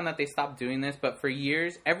what I found that they stopped doing this, but for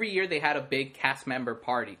years, every year they had a big cast member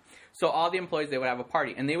party. So all the employees, they would have a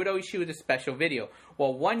party, and they would always shoot a special video.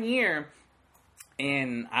 Well, one year,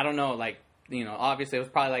 in, I don't know, like, you know, obviously it was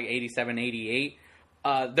probably like 87, 88.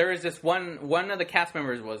 There is this one of the cast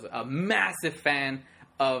members was a massive fan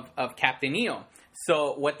of Captain EO.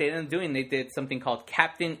 So what they ended up doing, they did something called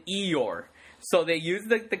Captain Eeyore. So they used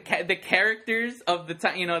the characters of the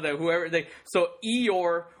time, you know, so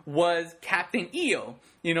Eeyore was Captain EO.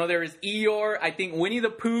 You know, there was Eeyore. I think Winnie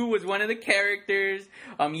the Pooh was one of the characters.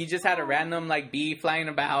 You just had a random like bee flying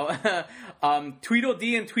about.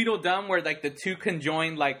 Tweedledee and Tweedledum were like the two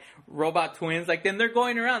conjoined like robot twins. Like then they're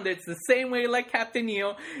going around. It's the same way like Captain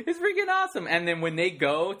EO. It's freaking awesome. And then when they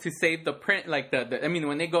go to save the print, like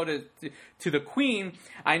when they go to the Queen,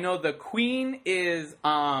 I know the Queen is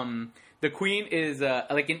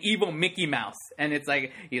like an evil Mickey Mouse, and it's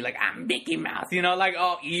like you're like, I'm Mickey Mouse, you know, like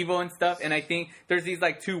all evil and stuff. And I think there's these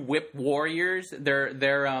like two whip warriors.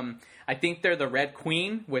 They're I think they're the Red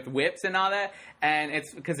Queen with whips and all that. And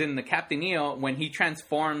it's because in the Captain EO, when he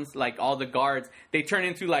transforms like all the guards, they turn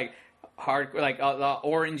into like hard, like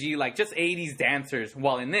orangey, like just 80s dancers.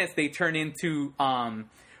 While in this, they turn into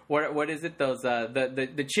what is it? Those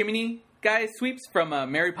the chimney guy sweeps from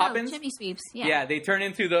Mary Poppins. Oh, chimney sweeps, yeah. Yeah, they turn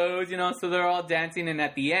into those, you know, so they're all dancing, and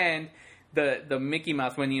at the end, the Mickey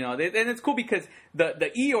Mouse, when, you know, and it's cool because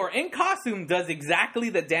the Eeyore in costume does exactly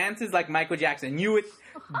the dances like Michael Jackson. You would,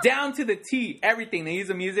 down to the T, everything. They use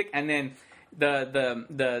the music, and then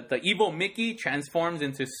the evil Mickey transforms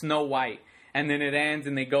into Snow White. And then it ends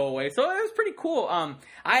and they go away. So it was pretty cool.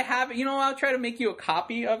 I have, you know, I'll try to make you a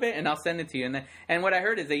copy of it and I'll send it to you. And what I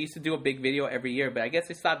heard is they used to do a big video every year, but I guess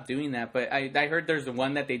they stopped doing that. But I heard there's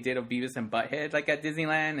one that they did of Beavis and Butthead, like at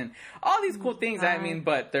Disneyland, and all these cool things. I mean,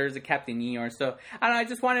 but there's a Captain Eeyore. So I don't know, I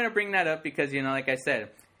just wanted to bring that up because, you know, like I said,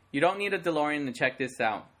 you don't need a DeLorean to check this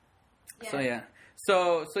out. Yeah.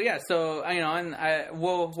 So yeah. So you know, and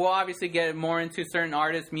we'll obviously get more into certain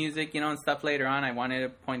artists' music, you know, and stuff later on. I wanted to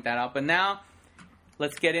point that out, but now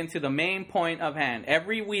let's get into the main point of hand.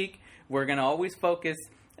 Every week, we're gonna always focus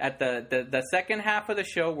at the second half of the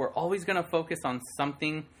show. We're always gonna focus on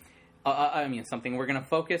something. We're gonna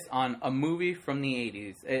focus on a movie from the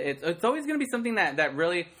 80s. It's always gonna be something that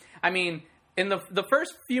really, I mean. In the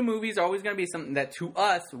first few movies are always going to be something that to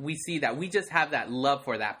us, we see that we just have that love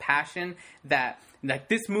for, that passion, that like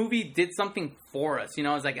this movie did something for us. You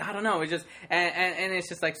know, it's like, I don't know. It's just, and it's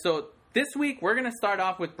just like, so this week we're going to start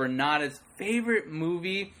off with Renata's favorite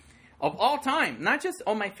movie of all time. Not just,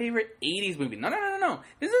 my favorite 80s movie. No.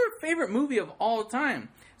 This is her favorite movie of all time.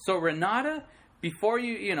 So Renata, before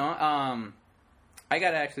you know, I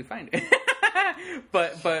got to actually find it.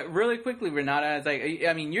 But really quickly, Renata, is like,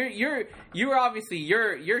 I mean, you're obviously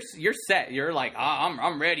you're set. You're like,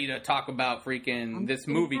 I'm ready to talk about freaking this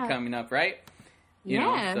movie coming up, right? You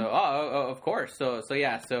know, so of course. So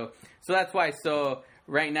that's why. So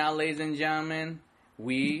right now, ladies and gentlemen,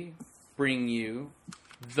 we bring you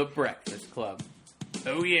The Breakfast Club.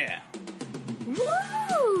 Oh yeah.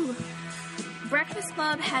 Woo! Breakfast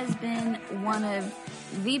Club has been one of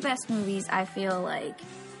the best movies, I feel like,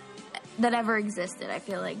 that ever existed. I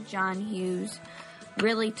feel like John Hughes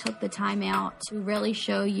really took the time out to really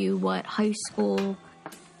show you what high school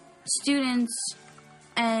students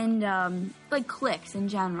and like cliques in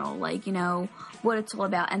general, like, you know, what it's all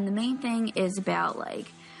about. And the main thing is about,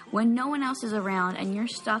 like, when no one else is around and you're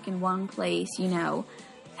stuck in one place, you know,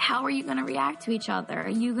 how are you going to react to each other? Are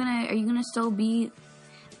you gonna still be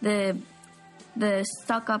the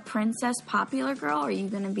stuck-up princess popular girl? Or are you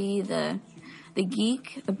going to be the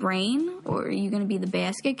geek, the brain, or are you going to be the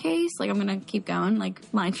basket case? Like, I'm going to keep going, like,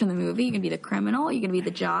 lines from the movie. You're going to be the criminal. You're going to be the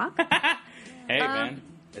jock. Hey, man.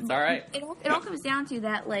 It's all right. It all comes down to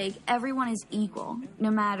that, like, everyone is equal. No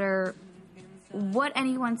matter what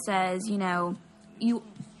anyone says, you know, you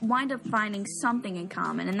wind up finding something in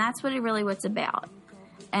common, and that's what what's about.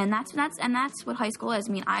 And that's what high school is.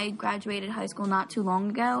 I mean, I graduated high school not too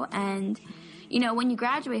long ago, and, you know, when you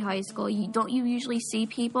graduate high school, you usually see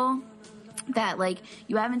people that, like,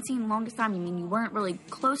 you haven't seen the longest time. I mean, you weren't really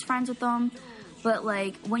close friends with them, but,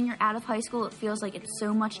 like, when you're out of high school, it feels like it's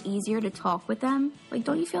so much easier to talk with them. Like,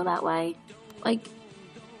 don't you feel that way? Like,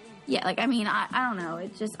 yeah, like, I mean, I don't know.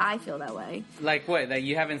 It's just, I feel that way. Like, what? That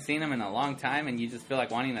you haven't seen them in a long time and you just feel like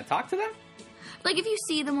wanting to talk to them? Like, if you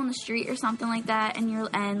see them on the street or something like that,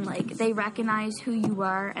 and like, they recognize who you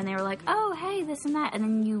were, and they were like, oh, hey, this and that, and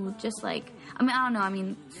then you just, like, I mean, I don't know. I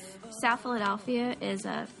mean, South Philadelphia is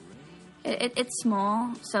it's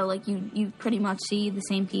small, so, like, you pretty much see the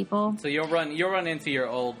same people. So you'll run into your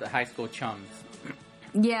old high school chums.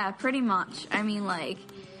 Yeah, pretty much. I mean,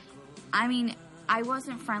 I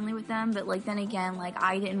wasn't friendly with them, but like then again, like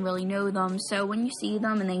I didn't really know them. So when you see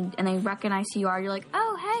them and they recognize who you are, you're like,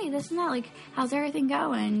 oh hey, this and that. Like, how's everything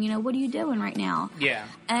going? You know, what are you doing right now? Yeah.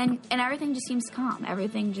 And everything just seems calm.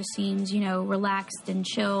 Everything just seems, you know, relaxed and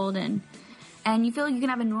chilled, and you feel like you can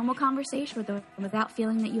have a normal conversation with them without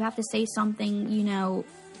feeling that you have to say something, you know,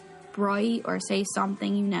 bright or say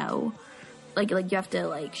something, you know, like you have to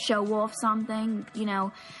like show off something, you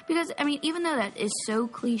know, because I mean, even though that is so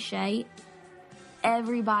cliche.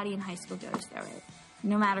 Everybody in high school goes through it,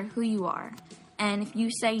 no matter who you are. And if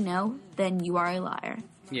you say no, then you are a liar.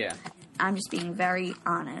 Yeah. I'm just being very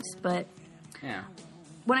honest. But yeah,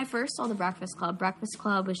 when I first saw The Breakfast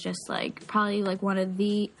Club was just like probably like one of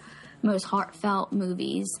the most heartfelt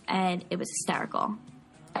movies, and it was hysterical.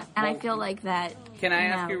 And I feel like that. Can I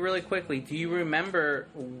ask you really quickly, do you remember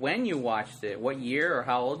when you watched it? What year or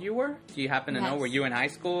how old you were? Do you happen to know? Were you in high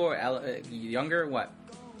school or younger? What?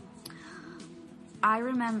 I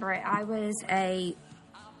remember it. I was a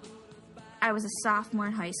sophomore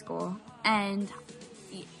in high school, and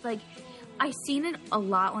like I seen it a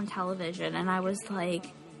lot on television, and I was like,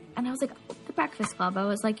 The Breakfast Club. I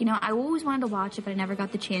was like, you know, I always wanted to watch it, but I never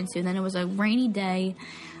got the chance to. And then it was a rainy day,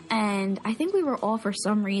 and I think we were off for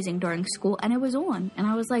some reason during school, and it was on, and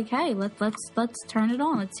I was like, hey, let's turn it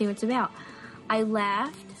on. Let's see what it's about. I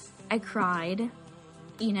laughed, I cried,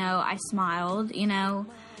 you know, I smiled, you know,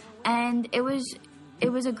 and it was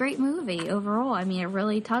a great movie overall. I mean, it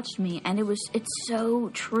really touched me, and it's so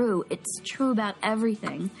true. It's true about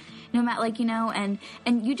everything. No matter, like, you know, and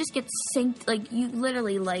you just get synced, like, you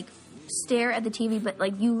literally, like, stare at the TV, but,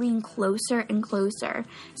 like, you lean closer and closer,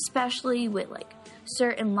 especially with, like,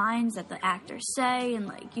 certain lines that the actors say, and,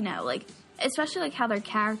 like, you know, like, especially, like, how their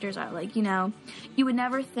characters are, like, you know, you would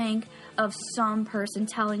never think of some person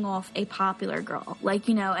telling off a popular girl, like,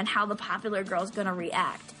 you know, and how the popular girl's gonna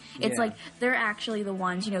react. It's like they're actually the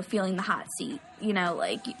ones, you know, feeling the hot seat, you know,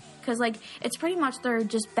 like, because, like, it's pretty much they're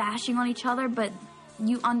just bashing on each other, but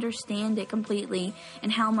you understand it completely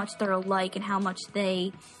and how much they're alike and how much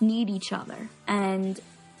they need each other. And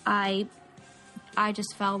I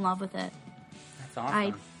just fell in love with it. That's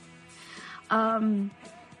awesome.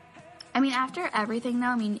 I mean, after everything, though,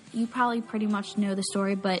 I mean, you probably pretty much know the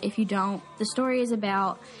story, but if you don't, the story is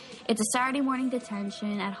about, it's a Saturday morning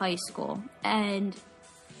detention at high school, and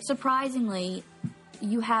surprisingly,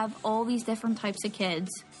 you have all these different types of kids,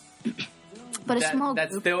 but a small group.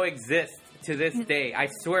 That still exists to this day. I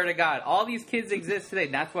swear to God, all these kids exist today.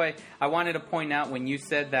 And that's why I wanted to point out when you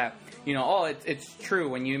said that, you know, oh, it's true.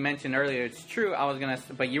 When you mentioned earlier, it's true. I was going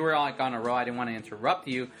to, but you were like on a roll. I didn't want to interrupt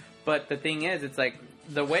you. But the thing is, it's like,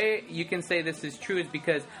 the way you can say this is true is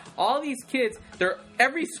because all these kids,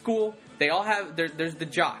 every school, they all have, there's the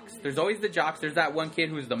jocks. There's always the jocks. There's that one kid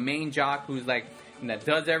who's the main jock, who's like, that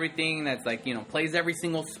does everything, that's like, you know, plays every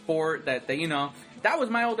single sport, that you know, that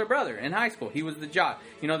was my older brother in high school. He was the jock.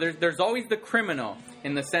 You know, there's always the criminal,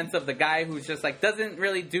 in the sense of the guy who's just like, doesn't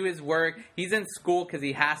really do his work. He's in school because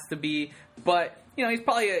he has to be, but, you know, he's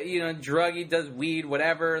probably a, you know, druggie, does weed,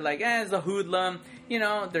 whatever, like, is a hoodlum. You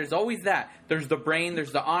know, there's always that. There's the brain,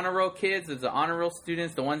 there's the honor roll kids, there's the honor roll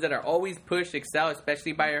students, the ones that are always pushed, excel,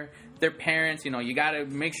 especially by their parents. You know, you got to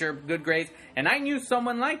make sure good grades. And I knew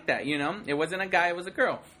someone like that, you know. It wasn't a guy, it was a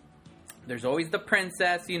girl. There's always the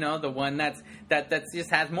princess, you know, the one that's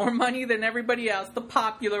just has more money than everybody else, the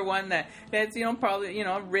popular one that's, you know, probably, you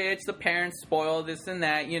know, rich, the parents spoil, this and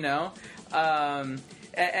that, you know. And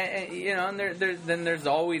you know, and then there's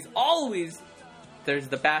always there's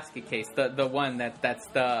the basket case, the one that's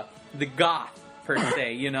the goth per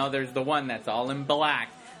se, you know. There's the one that's all in black,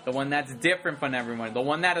 the one that's different from everyone, the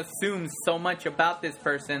one that assumes so much about this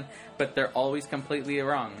person, but they're always completely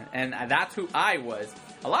wrong. And that's who I was.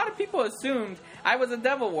 A lot of people assumed I was a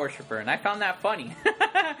devil worshiper, and I found that funny.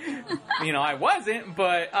 You know, I wasn't,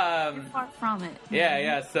 but You're far from it.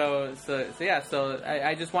 Yeah. So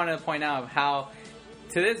I just wanted to point out how,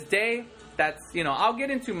 to this day, that's, you know, I'll get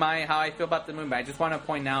into how I feel about the movie, but I just want to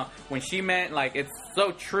point out when she meant, like, it's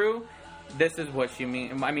so true, this is what she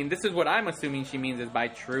means. I mean, this is what I'm assuming she means is by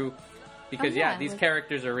true, because, these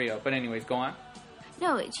characters are real. But anyways, go on.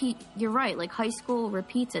 No, you're right. Like, high school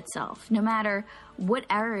repeats itself. No matter what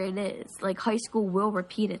era it is, like, high school will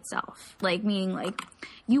repeat itself. Like, meaning, like,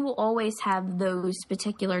 you will always have those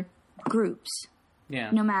particular groups. Yeah.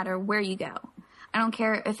 No matter where you go. I don't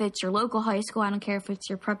care if it's your local high school. I don't care if it's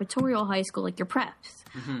your preparatorial high school, like your preps.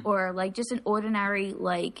 Mm-hmm. Or, like, just an ordinary,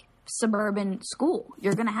 like, suburban school.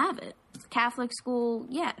 You're going to have it. Catholic school,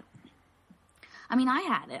 yeah. I mean, I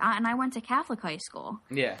had it. And I went to Catholic high school.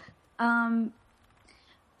 Yeah.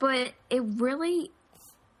 But it really,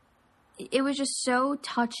 it was just so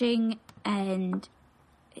touching, and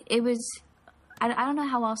it was, I don't know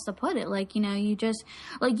how else to put it. Like, you know, you just,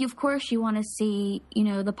 like, of course you want to see, you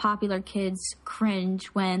know, the popular kids cringe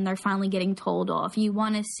when they're finally getting told off. You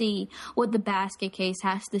want to see what the basket case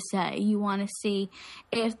has to say. You want to see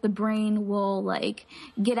if the brain will, like,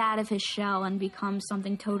 get out of his shell and become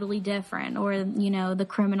something totally different, or, you know, the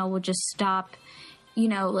criminal will just stop, you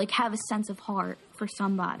know, like, have a sense of heart for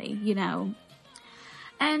somebody, you know.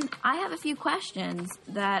 And I have a few questions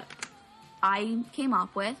that I came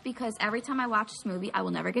up with, because every time I watch this movie, I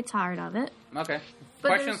will never get tired of it. Okay. But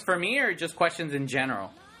questions for me, or just questions in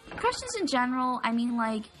general? Questions in general. I mean,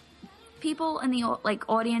 like, people in the, like,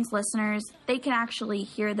 audience, listeners, they can actually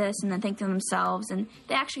hear this and then think to themselves, and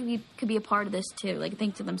they actually could be a part of this too. Like,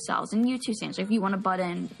 think to themselves. And you too, Sansa, if you want to butt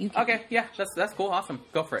in, you can. Okay, yeah, that's cool. Awesome.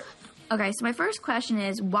 Go for it. Okay, so my first question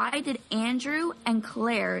is, why did Andrew and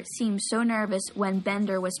Claire seem so nervous when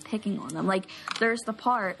Bender was picking on them? Like, there's the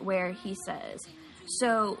part where he says,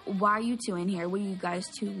 so why are you two in here? Were you guys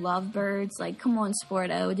two lovebirds? Like, come on,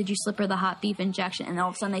 Sporto. Did you slip her the hot beef injection? And all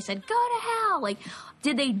of a sudden they said, go to hell. Like,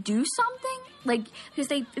 did they do something? Like,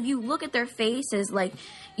 because if you look at their faces, like,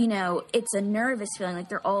 you know, it's a nervous feeling. Like,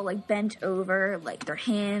 they're all, like, bent over. Like, their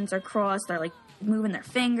hands are crossed. They're, like, moving their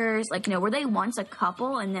fingers. Like, you know, were they once a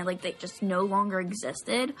couple and then, like, they just no longer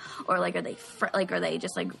existed? Or, like, are they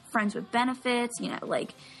just, like, friends with benefits? You know,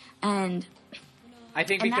 like, and I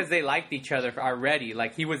think because they liked each other already.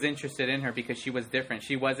 Like, he was interested in her because she was different.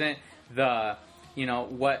 She wasn't the, you know,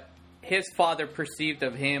 what his father perceived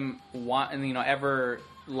of him ever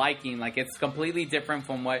liking. Like, it's completely different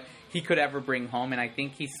from what he could ever bring home. And I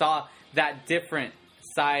think he saw that different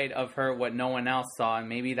side of her, what no one else saw. And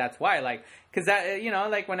maybe that's why, like, because that, you know,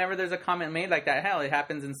 like, whenever there's a comment made like that, hell, it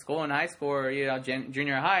happens in school, in high school, or, you know,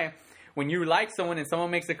 junior high. When you like someone and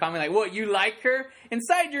someone makes a comment like, what, you like her?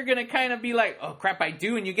 Inside, you're going to kind of be like, oh, crap, I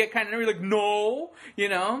do. And you get kind of nervous, like, no, you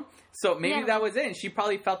know? So maybe that was it. And she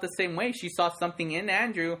probably felt the same way. She saw something in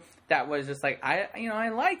Andrew that was just like, I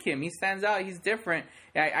like him. He stands out. He's different.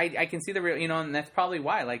 I can see the real, you know, and that's probably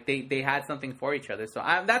why. Like, they had something for each other. So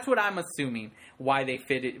that's what I'm assuming, why they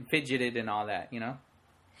fidgeted and all that, you know?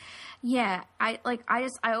 Yeah, I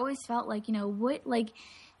always felt like, you know, what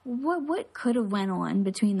could have went on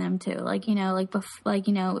between them two? Like, you know, like,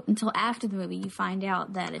 you know, until after the movie you find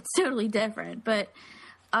out that it's totally different. But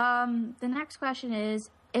the next question is,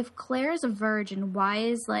 if Claire's a virgin, why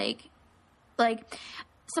is like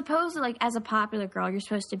supposedly, like, as a popular girl, you're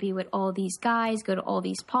supposed to be with all these guys, go to all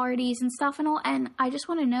these parties and stuff and all. And I just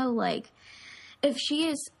want to know, like, if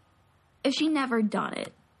she never done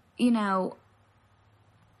it, you know,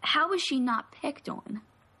 how was she not picked on?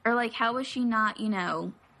 Or, like, how was she not, you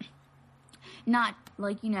know, not,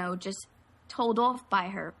 like, you know, just told off by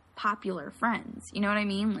her popular friends? You know what I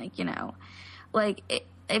mean? Like, you know, like,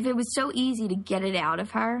 if it was so easy to get it out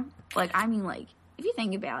of her, like, I mean, like, if you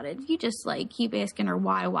think about it, if you just, like, keep asking her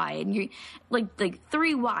why, and you're, like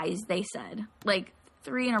 3 whys, they said, like,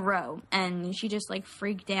 3 in a row, and she just, like,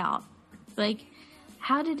 freaked out. Like,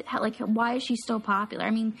 why is she still popular?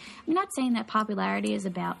 I mean, I'm not saying that popularity is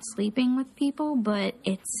about sleeping with people, but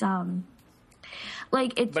it's,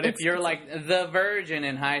 like, it's... But if you're, like, the virgin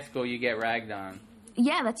in high school, you get ragged on.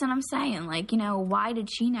 Yeah, that's what I'm saying. Like, you know, why did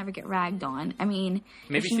she never get ragged on? I mean...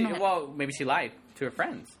 Maybe she lied to her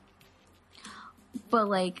friends. But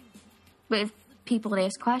if people would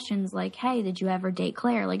ask questions like, hey, did you ever date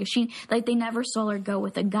Claire? Like, if she... Like, they never saw her go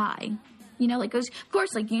with a guy. You know, like, of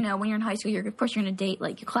course, like, you know, when you're in high school, of course you're going to date,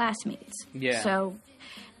 like, your classmates. Yeah. So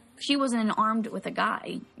she wasn't armed with a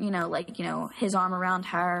guy, you know, like, you know, his arm around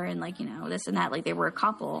her and, like, you know, this and that. Like, they were a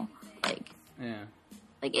couple. Like... Yeah.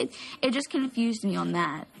 Like, it just confused me on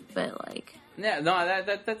that. But, like... Yeah, no,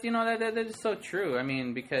 that's, you know, that is so true. I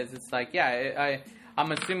mean, because it's like, yeah,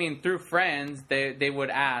 I'm assuming through friends, they would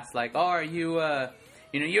ask, like, oh, are you,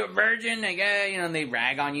 you know, you a virgin? Like, you know, and they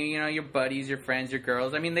rag on you, you know, your buddies, your friends, your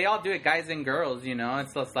girls. I mean, they all do it, guys and girls, you know.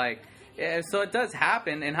 It's just like, yeah, so it does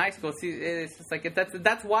happen in high school. See, it's just like,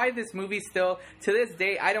 that's why this movie still, to this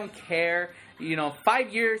day, I don't care, you know,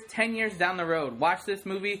 5 years, 10 years down the road, watch this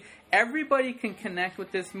movie. Everybody can connect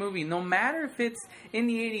with this movie, no matter if it's in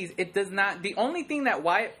the 80s. It does not. The only thing that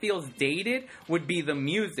why it feels dated would be the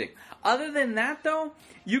music. Other than that, though,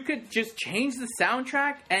 you could just change the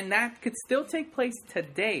soundtrack, and that could still take place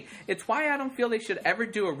today. It's why I don't feel they should ever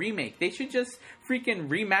do a remake. They should just freaking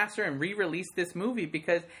remaster and re-release this movie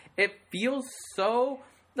because it feels so,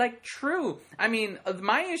 like, true. I mean,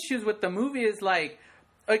 my issues with the movie is, like,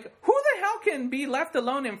 Like, who the hell can be left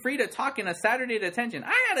alone and free to talk in a Saturday detention?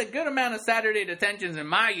 I had a good amount of Saturday detentions in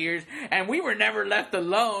my years, and we were never left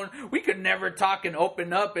alone. We could never talk and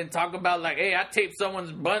open up and talk about, like, hey, I taped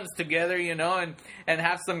someone's buns together, you know, and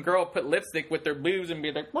have some girl put lipstick with their boobs and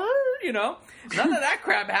be like, you know. None of that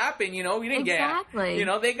crap happened, you know. We didn't Exactly. get, you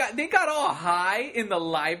know, they got all high in the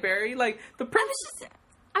library. Like, the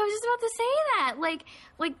I was just about to say that. Like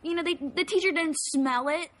you know, the teacher didn't smell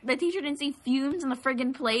it. The teacher didn't see fumes in the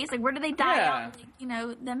friggin' place. Like, where did they die out? Like, you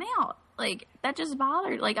know, them out. Like, that just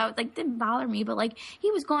bothered. Like, didn't bother me. But, like,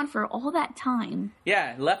 he was gone for all that time.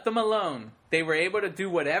 Yeah, left them alone. They were able to do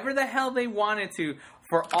whatever the hell they wanted to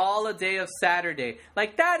for all a day of Saturday.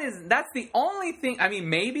 Like, that's the only thing. I mean,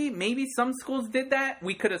 maybe some schools did that.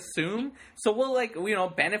 We could assume. So we'll, like, you know,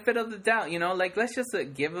 benefit of the doubt, you know, like, let's just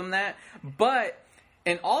give them that. But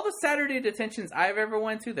in all the Saturday detentions I've ever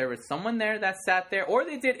went to, there was someone there that sat there, or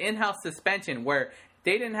they did in-house suspension where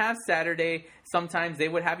they didn't have Saturday. Sometimes they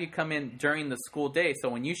would have you come in during the school day. So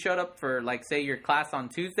when you showed up for, like, say, your class on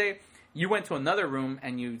Tuesday, you went to another room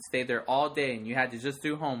and you stayed there all day and you had to just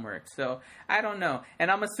do homework. So, I don't know.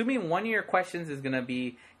 And I'm assuming one of your questions is going to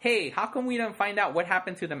be, hey, how come we didn't find out what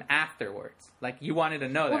happened to them afterwards? Like, you wanted to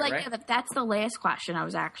know that, right? Yeah, that's the last question I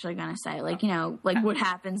was actually going to say. Like, you know, like, what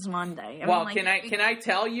happens Monday? Well, can I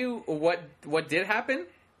tell you what did happen?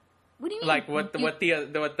 What do you mean? Like, what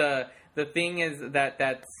the thing is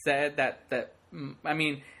that said that I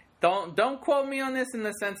mean, don't quote me on this in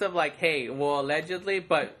the sense of, like, hey, well, allegedly,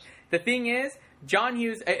 but the thing is, John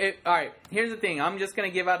Hughes, all right, here's the thing. I'm just going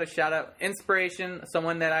to give out a shout-out. Inspiration,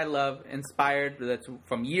 someone that I love, inspired, that's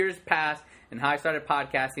from years past and how I started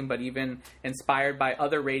podcasting, but even inspired by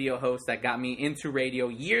other radio hosts that got me into radio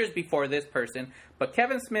years before this person. But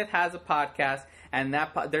Kevin Smith has a podcast, and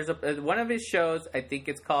there's one of his shows, I think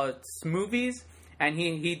it's called Smoothies, and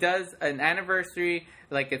he does an anniversary,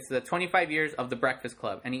 like it's the 25 years of The Breakfast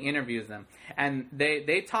Club, and he interviews them. And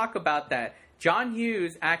they talk about that. John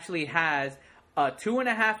Hughes actually has a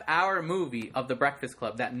 2.5-hour movie of The Breakfast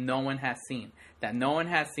Club that no one has seen. That no one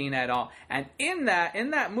has seen at all. And in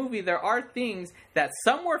that movie, there are things that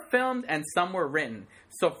some were filmed and some were written.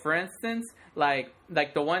 So, for instance, like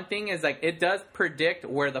the one thing is, like, it does predict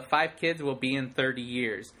where the 5 kids will be in 30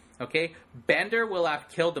 years. Okay? Bender will have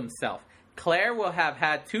killed himself. Claire will have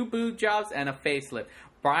had 2 boob jobs and a facelift.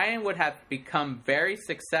 Brian would have become very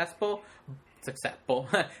successful,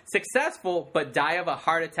 but die of a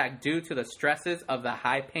heart attack due to the stresses of the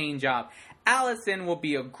high-paying job. Allison will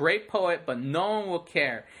be a great poet, but no one will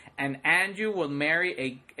care. And Andrew will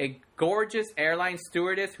marry a gorgeous airline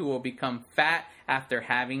stewardess who will become fat after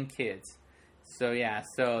having kids. So, yeah,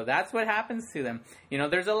 so that's what happens to them. You know,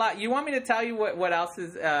 there's a lot. You want me to tell you what else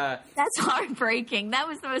is... That's heartbreaking. That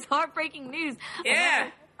was the most heartbreaking news I've ever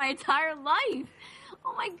heard my entire life.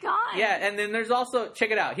 Oh, my God. Yeah, and then there's also...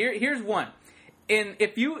 Check it out. Here's one.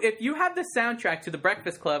 If you have the soundtrack to The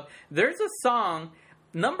Breakfast Club, there's a song,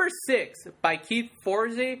 number 6, by Keith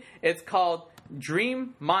Forsey. It's called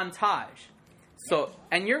Dream Montage. So,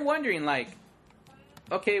 and you're wondering, like,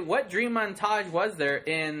 okay, what dream montage was there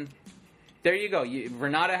in... There you go.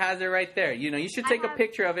 Renata has it right there. You know, you should take a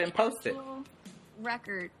picture of it and post it.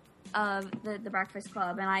 Record of the Breakfast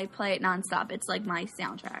Club, and I play it nonstop. It's like my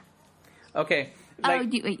soundtrack. Okay.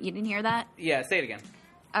 Like, wait, you didn't hear that? Yeah, say it again.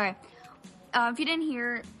 Okay. If you didn't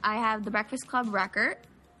hear, I have the Breakfast Club record,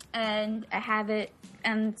 and I have it,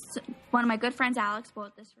 and one of my good friends, Alex,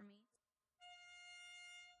 bought this for me.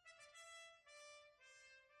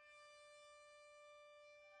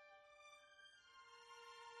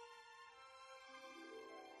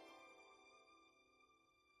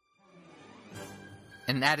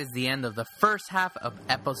 And that is the end of the first half of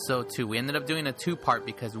episode 2. We ended up doing a 2-part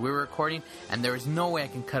because we were recording, and there was no way I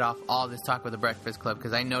can cut off all this talk with the Breakfast Club,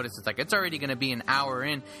 because I noticed it's already going to be an hour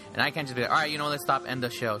in, and I can't just be like, all right, you know, let's stop, end the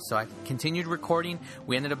show. So I continued recording.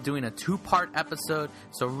 We ended up doing a 2-part episode.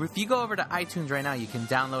 So if you go over to iTunes right now, you can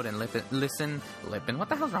download and listen. What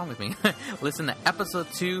the hell's wrong with me? Listen to episode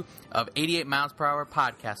 2 of 88 Miles Per Hour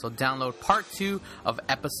podcast. So download part 2 of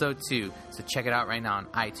episode 2. So check it out right now on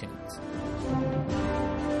iTunes.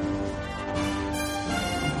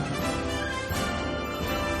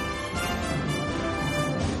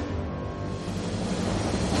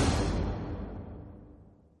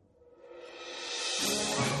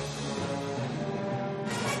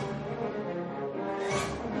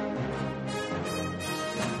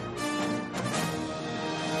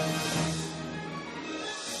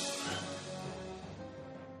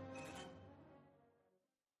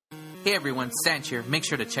 Hey everyone, Sanch here. Make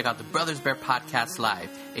sure to check out the Brothers Bear Podcast Live,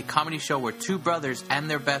 a comedy show where two brothers and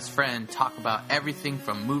their best friend talk about everything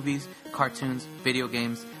from movies, cartoons, video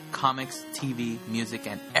games, comics, TV, music,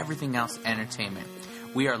 and everything else entertainment.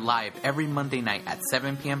 We are live every Monday night at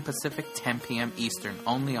 7 p.m. Pacific, 10 p.m. Eastern,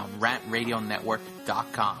 only on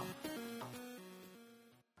RantRadioNetwork.com.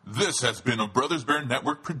 This has been a Brothers Bear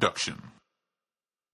Network production.